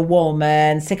 becoming a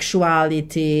woman,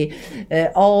 sexuality,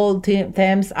 all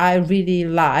themes I really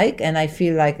like and I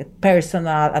feel like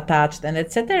personal, attached and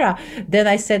etc. Then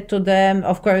I said to them,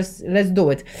 of course, let's do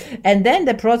it. And then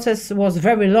the process was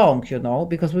very long,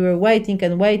 because we were waiting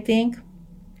and waiting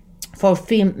for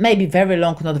film, maybe very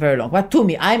long, not very long. But to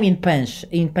me, I'm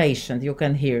impatient. You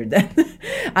can hear that.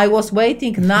 I was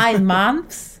waiting 9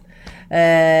 months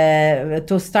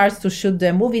to start to shoot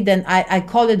the movie. Then I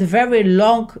call it very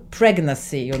long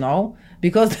pregnancy,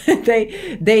 because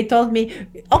they told me,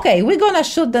 okay, we're gonna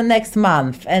shoot the next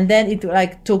month, and then it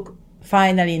took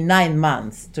finally 9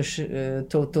 months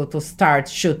to start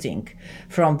shooting.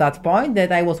 From that point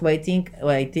that I was waiting.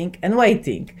 But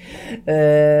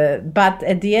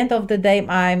at the end of the day,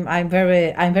 I'm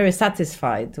very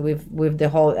satisfied with the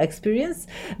whole experience.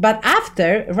 But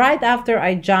right after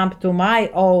I jumped to my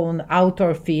own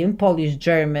author film,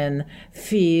 Polish-German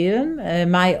film,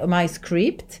 my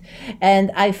script,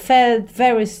 and I felt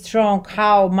very strong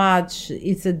how much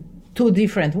it's two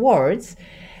different words.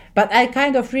 But I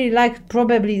kind of really like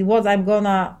probably what I'm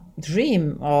gonna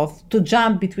dream of, to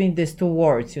jump between these two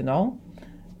words,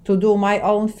 to do my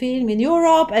own film in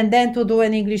Europe and then to do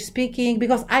an English speaking,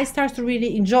 because I start to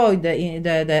really enjoy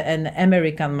an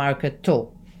American market too.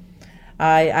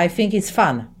 I think it's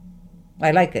fun.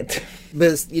 I like it.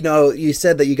 But, you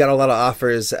said that you got a lot of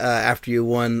offers after you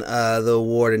won the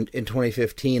award in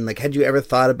 2015. Like, had you ever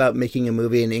thought about making a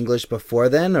movie in English before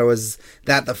then, or was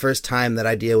that the first time that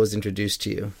idea was introduced to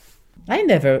you? I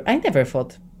never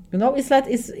thought. It's that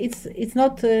it's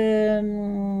not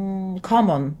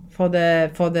common for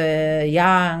the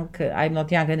young. I'm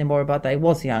not young anymore, but I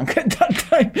was young at that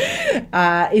time.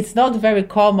 It's not very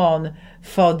common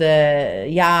for the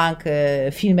young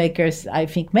filmmakers. I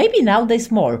think maybe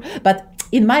nowadays more, but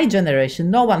in my generation,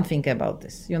 no one think about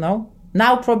this.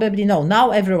 Now probably no.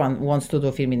 Now everyone wants to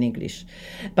do film in English,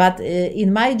 but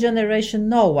in my generation,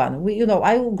 no one.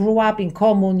 I grew up in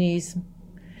communism.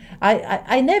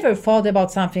 I never thought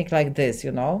about something like this,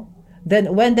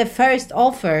 Then when the first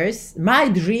offers, my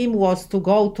dream was to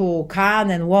go to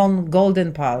Cannes and won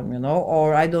Golden Palm,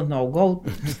 or I don't know, go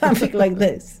something like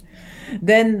this.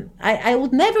 Then I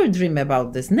would never dream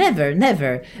about this, never.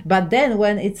 But then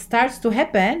when it starts to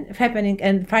happening,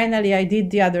 and finally I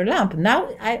did The Other Lamp, now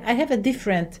I have a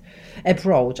different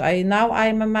approach. Now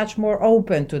I'm much more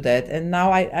open to that, and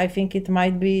now I think it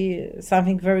might be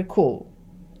something very cool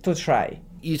to try.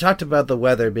 You talked about the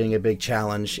weather being a big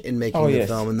challenge in making the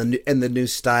film, and the new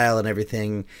style and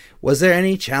everything. Was there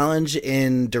any challenge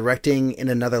in directing in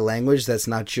another language that's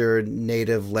not your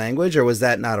native language, or was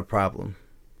that not a problem?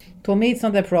 To me, it's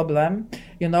not a problem.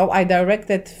 I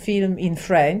directed film in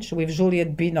French with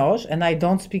Juliette Binoche, and I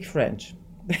don't speak French.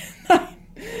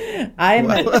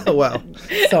 Wow.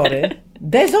 Sorry.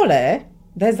 Désolé.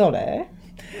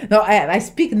 No, I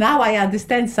speak now, I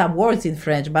understand some words in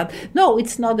French, but no,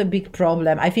 it's not a big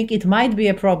problem. I think it might be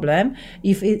a problem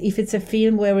if it's a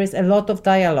film where there is a lot of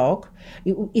dialogue.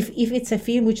 If it's a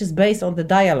film which is based on the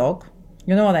dialogue,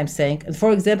 you know what I'm saying?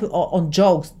 For example, on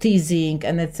jokes, teasing,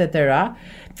 and etc.,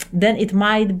 then it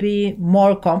might be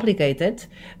more complicated.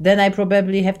 Then I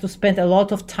probably have to spend a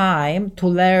lot of time to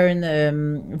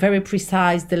learn very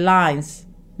precise the lines.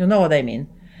 You know what I mean?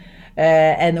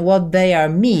 And what they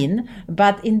mean.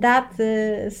 But in that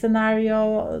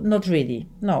scenario, not really.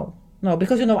 No. No,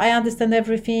 because I understand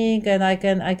everything, and I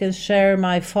can share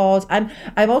my thoughts.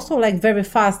 I'm also like very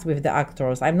fast with the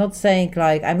actors. I'm not saying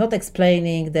like I'm not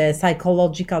explaining the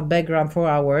psychological background for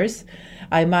hours.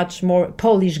 I'm much more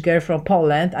Polish girl from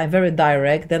Poland. I'm very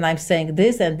direct. Then I'm saying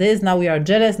this and this. Now you are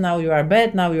jealous. Now you are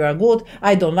bad. Now you are good.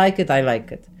 I don't like it. I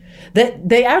like it.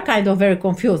 They are kind of very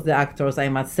confused, the actors, I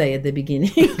must say, at the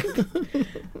beginning.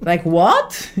 Like,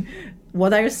 what?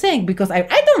 What are you saying? Because I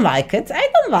don't like it. I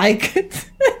don't like it.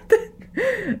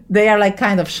 They are like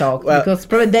kind of shocked because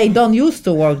probably they don't used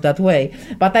to work that way.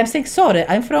 But I'm saying, sorry,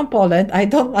 I'm from Poland. I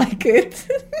don't like it.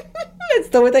 Let's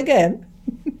do it again.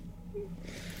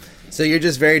 So you're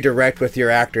just very direct with your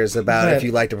actors about if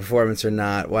you like the performance or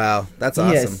not. Wow, that's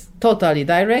awesome. Yes, totally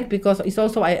direct, because it's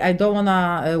also, I don't want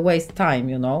to waste time,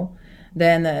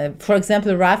 Then, for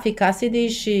example, Rafi Cassidy,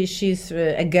 she's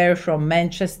a girl from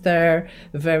Manchester,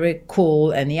 very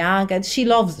cool and young, and she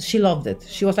loved it.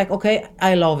 She was like, okay,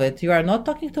 I love it. You are not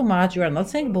talking too much. You are not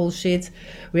saying bullshit.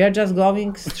 We are just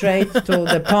going straight to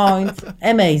the point.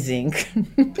 Amazing.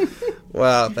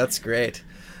 Wow, that's great.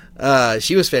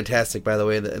 She was fantastic, by the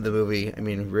way, in the movie. I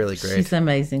mean, really great. She's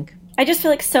amazing. I just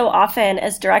feel like so often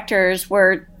as directors,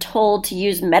 we're told to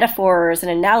use metaphors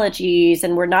and analogies,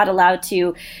 and we're not allowed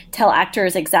to tell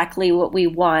actors exactly what we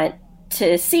want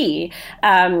to see.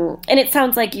 And it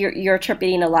sounds like you're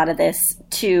attributing a lot of this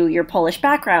to your Polish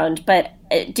background, but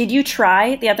did you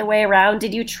try the other way around?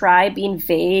 Did you try being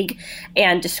vague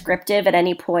and descriptive at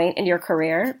any point in your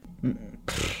career?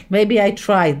 Maybe I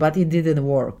tried, but it didn't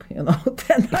work, 10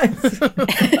 times.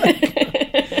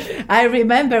 I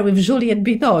remember with Juliette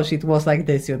Binoche, it was like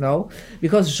this,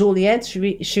 because Juliette,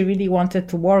 she really wanted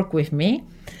to work with me.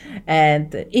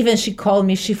 And even she called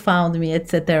me, she found me,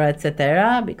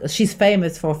 etc., because she's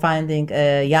famous for finding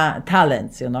young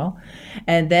talents,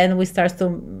 And then we started to,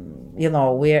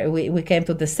 we came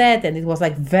to the set, and it was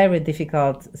like very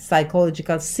difficult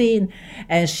psychological scene.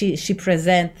 And she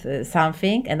present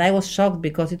something, and I was shocked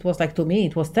because it was like, to me,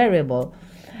 it was terrible.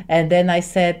 And then I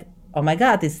said, oh my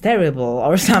God, it's terrible,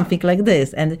 or something like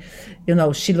this. And,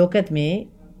 she looked at me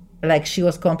like she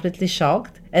was completely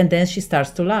shocked. And then she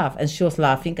starts to laugh, and she was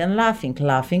laughing and laughing.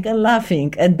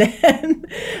 And then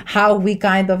how we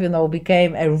kind of,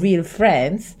 became a real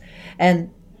friends. And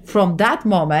from that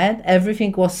moment,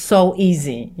 everything was so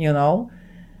easy,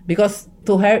 because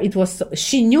to her it was,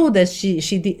 she knew that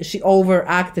she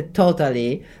overacted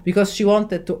totally, because she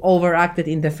wanted to overact it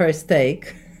in the first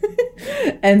take.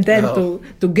 And then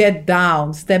to get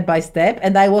down step by step.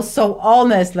 And I was so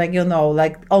honest, like,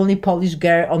 like only Polish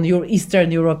girl on your Eastern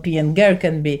European girl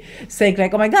can be saying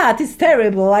like, oh my God, it's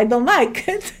terrible, I don't like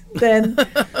it. then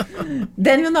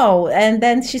and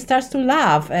then she starts to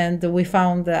laugh, and we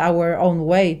found our own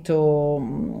way to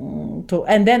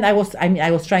and then I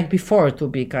was trying before to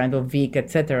be kind of weak,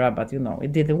 etc., but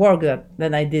it didn't work.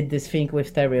 Then I did this thing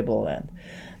with terrible, and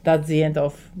that's the end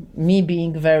of me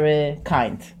being very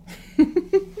kind.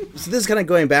 So this is kind of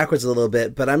going backwards a little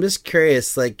bit, but I'm just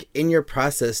curious, like, in your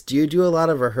process, do you do a lot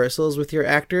of rehearsals with your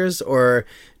actors, or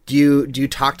do you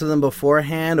talk to them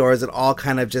beforehand, or is it all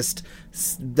kind of just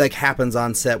like happens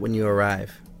on set when you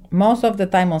arrive? Most of the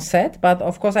time on set, but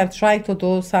of course I'm trying to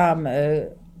do some,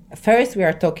 first we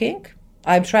are talking.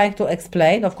 I'm trying to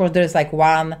explain. Of course, there's like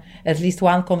at least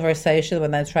one conversation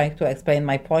when I'm trying to explain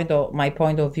my point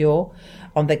of view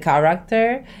on the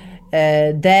character.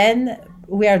 Then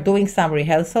we are doing some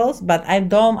rehearsals, but I'm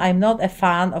not a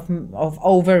fan of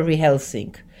over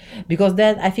rehearsing, because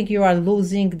then I think you are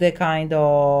losing the kind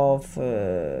of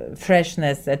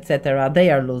freshness, etc.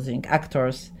 They are losing,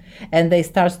 actors, and they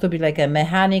start to be like a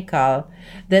mechanical.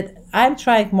 That I'm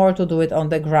trying more to do it on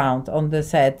the ground, on the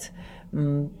set,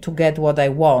 to get what I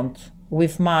want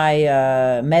with my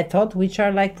method, which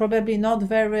are like probably not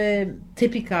very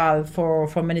typical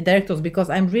for many directors, because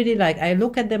I'm really like, I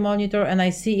look at the monitor and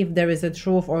I see if there is a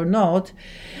truth or not.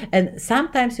 And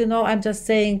sometimes, I'm just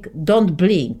saying, don't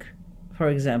blink, for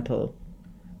example.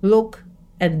 Look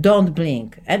and don't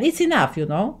blink. And it's enough,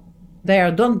 They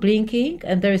are don't blinking,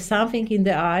 and there is something in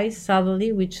the eyes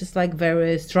suddenly which is like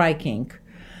very striking.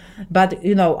 But,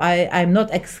 I'm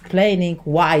not explaining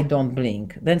why don't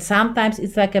blink. Then sometimes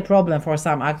it's like a problem for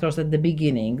some actors at the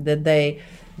beginning, that they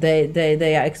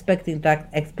are expecting that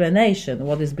explanation,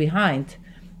 what is behind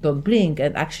don't blink.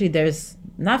 And actually there's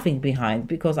nothing behind,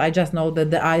 because I just know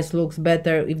that the eyes looks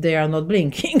better if they are not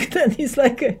blinking. Then it's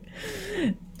like,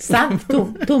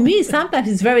 to me, sometimes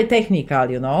it's very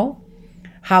technical,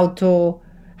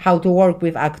 how to work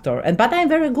with actor, but I'm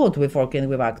very good with working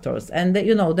with actors, and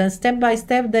then step by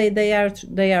step they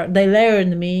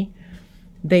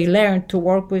learn to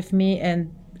work with me,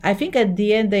 and I think at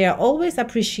the end they are always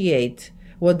appreciate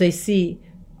what they see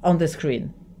on the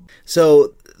screen.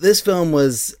 So this film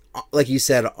was, like you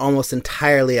said, almost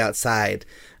entirely outside.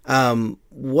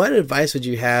 What advice would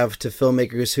you have to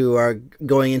filmmakers who are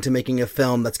going into making a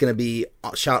film that's going to be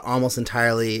shot almost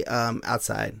entirely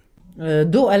outside?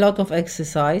 Do a lot of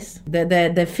exercise.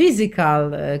 The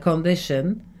physical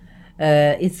condition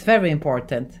is very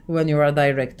important when you're a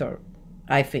director.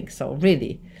 I think so,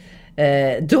 really.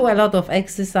 Do a lot of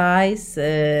exercise.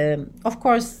 Of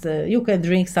course, you can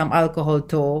drink some alcohol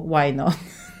too. Why not?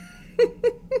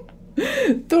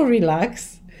 To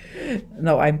relax.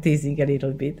 No, I'm teasing a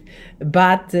little bit.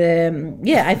 But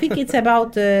I think it's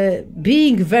about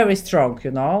being very strong,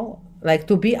 like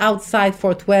to be outside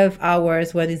for 12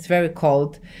 hours when it's very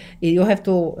cold. You have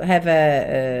to have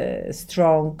a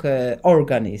strong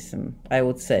organism, I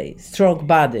would say, strong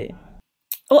body.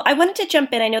 Well, I wanted to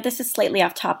jump in. I know this is slightly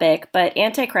off topic, but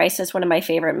Antichrist is one of my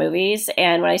favorite movies.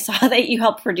 And when I saw that you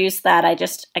helped produce that, I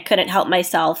couldn't help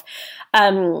myself.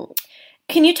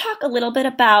 Can you talk a little bit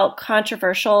about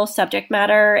controversial subject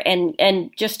matter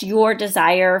and just your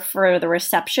desire for the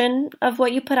reception of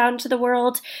what you put out into the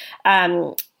world?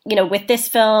 With this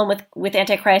film, with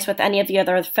Antichrist, with any of the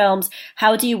other films,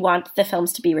 how do you want the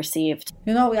films to be received?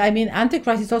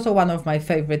 Antichrist is also one of my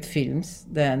favorite films.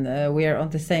 Then we are on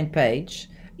the same page,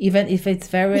 even if it's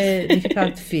very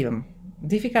difficult film.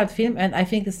 And I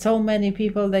think so many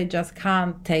people, they just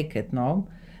can't take it, no?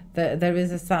 There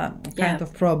is some kind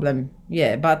of problem.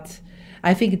 Yeah, but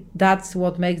I think that's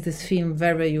what makes this film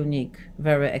very unique,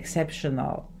 very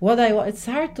exceptional. It's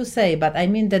hard to say, but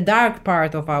the dark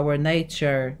part of our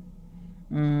nature,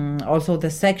 also the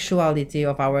sexuality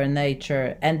of our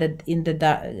nature, and in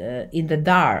the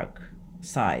dark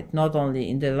side, not only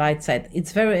in the light side,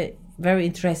 it's very, very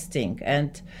interesting.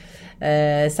 And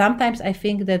sometimes I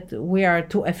think that we are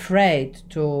too afraid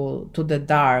to the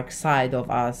dark side of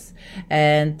us,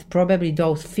 and probably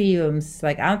those films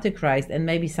like Antichrist and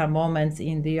maybe some moments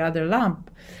in The Other Lamp,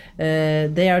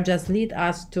 they are just lead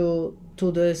us to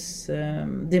this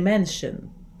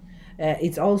dimension.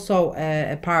 It's also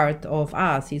a part of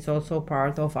us. It's also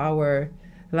part of our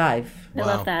life. I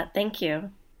love that. Thank you.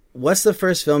 What's the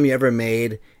first film you ever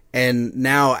made? And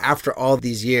now, after all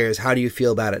these years, how do you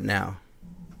feel about it now?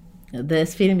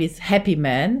 This film is Happy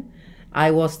Man.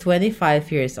 I was 25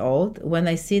 years old. When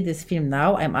I see this film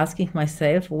now, I'm asking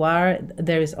myself why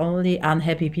there is only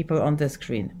unhappy people on the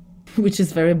screen, which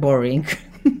is very boring.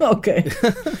 Okay.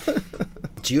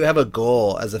 Do you have a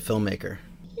goal as a filmmaker?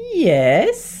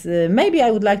 Yes. Maybe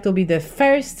I would like to be the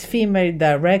first female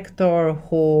director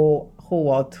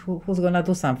who's gonna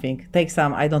do something. Take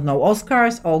some, I don't know,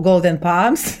 Oscars or Golden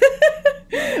Palms.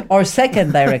 Or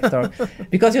second director,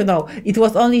 because it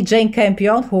was only Jane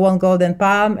Campion who won Golden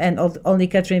Palm and only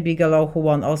Catherine Bigelow who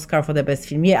won Oscar for the best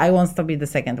film. Yeah, I want to be the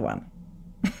second one.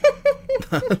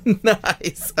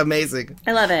 Nice, amazing.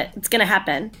 I love it. It's gonna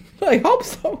happen. I hope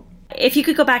so. If you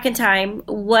could go back in time,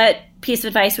 what piece of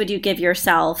advice would you give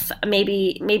yourself?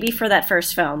 Maybe for that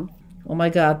first film. Oh my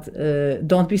God!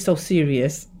 Don't be so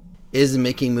serious. Is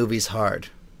making movies hard?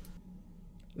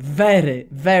 Very,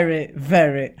 very,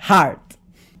 very hard.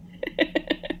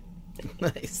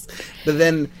 Nice. But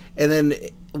then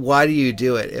why do you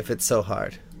do it if it's so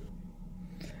hard?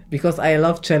 Because I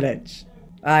love challenge.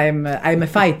 I'm a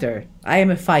fighter. I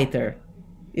am a fighter.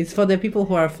 It's for the people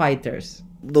who are fighters.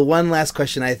 The one last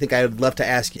question I think I would love to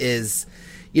ask is,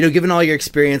 given all your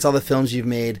experience, all the films you've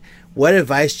made, what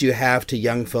advice do you have to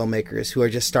young filmmakers who are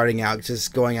just starting out,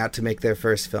 just going out to make their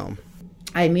first film?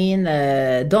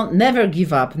 Never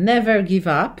give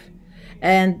up.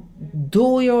 And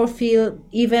do your film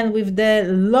even with the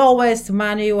lowest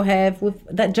money you have. With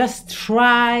that, just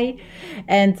try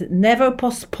and never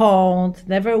postpone.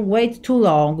 Never wait too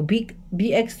long.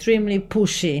 Be extremely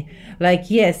pushy.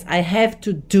 Like, yes, I have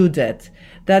to do that.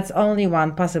 That's only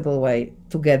one possible way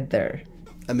to get there.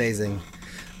 Amazing.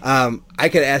 I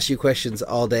could ask you questions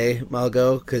all day,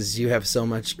 Malgo, because you have so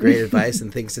much great advice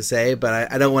and things to say,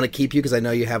 but I don't want to keep you because I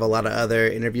know you have a lot of other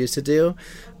interviews to do.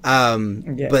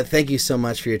 But thank you so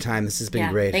much for your time. This has been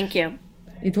great. Thank you.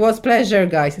 It was a pleasure,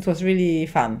 guys. It was really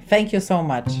fun. Thank you so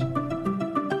much.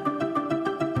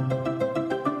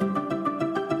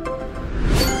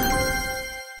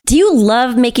 Do you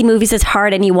love Making Movies is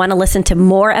Hard and you want to listen to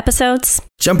more episodes?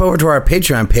 Jump over to our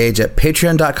Patreon page at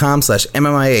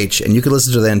patreon.com/MMIH and you can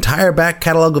listen to the entire back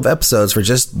catalog of episodes for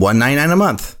just $1.99 a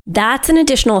month. That's an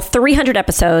additional 300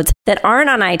 episodes that aren't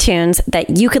on iTunes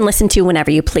that you can listen to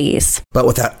whenever you please. But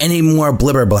without any more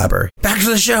blibber blabber. Back to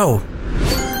the show.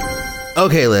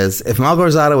 Okay, Liz, if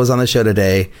Malgorzata was on the show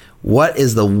today, what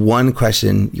is the one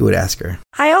question you would ask her?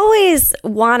 I always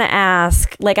want to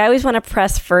ask, like, I always want to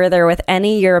press further with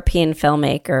any European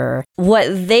filmmaker what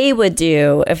they would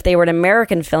do if they were an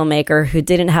American filmmaker who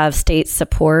didn't have state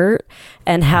support,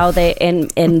 and how they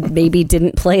and maybe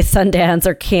didn't play Sundance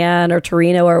or Cannes or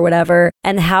Torino or whatever,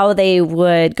 and how they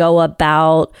would go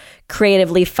about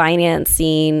creatively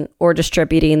financing or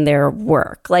distributing their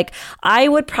work. Like, I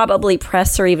would probably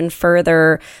press her even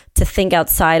further to think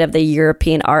outside of the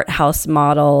European art house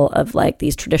model of like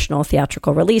these traditional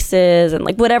theatrical releases and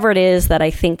like whatever it is that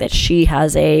I think that she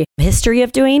has a history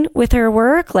of doing with her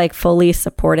work, like fully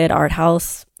supported art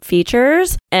house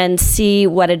features, and see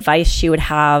what advice she would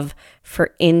have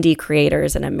for indie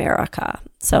creators in America.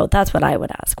 So that's what I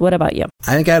would ask. What about you?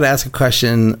 I think I'd ask a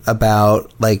question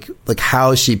about like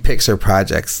how she picks her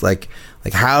projects. Like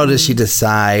how does she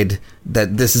decide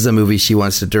that this is a movie she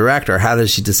wants to direct, or how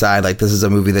does she decide like this is a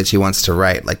movie that she wants to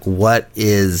write? Like, what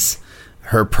is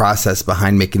her process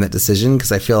behind making that decision?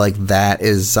 Because I feel like that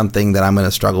is something that I'm going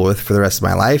to struggle with for the rest of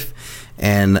my life.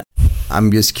 And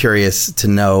I'm just curious to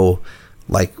know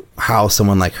like how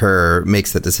someone like her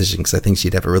makes that decision, because I think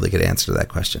she'd have a really good answer to that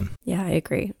question. Yeah, I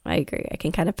agree. I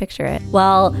can kind of picture it.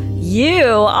 Well, you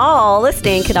all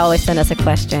listening could always send us a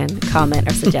question, comment,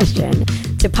 or suggestion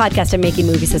to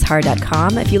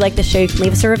podcast@makingmoviesishard.com. If you like the show, you can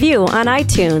leave us a review on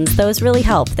iTunes. Those really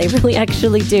help. They really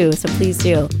actually do. So please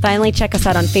do. Finally, check us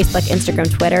out on Facebook,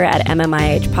 Instagram, Twitter at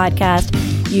MMIH Podcast,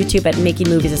 YouTube at Making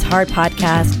Movies is Hard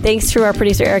Podcast. Thanks to our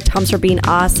producer, Eric Toms, for being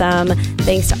awesome.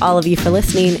 Thanks to all of you for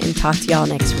listening, and talk to y'all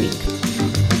next week.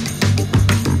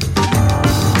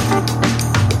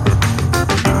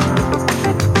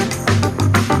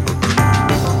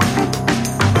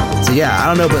 So yeah, I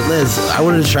don't know, but Liz, I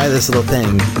wanted to try this little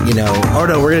thing, you know. Oh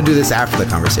no, we're going to do this after the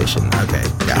conversation. Okay,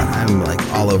 God, I'm like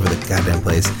all over the goddamn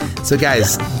place. So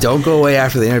guys, don't go away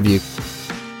after the interview.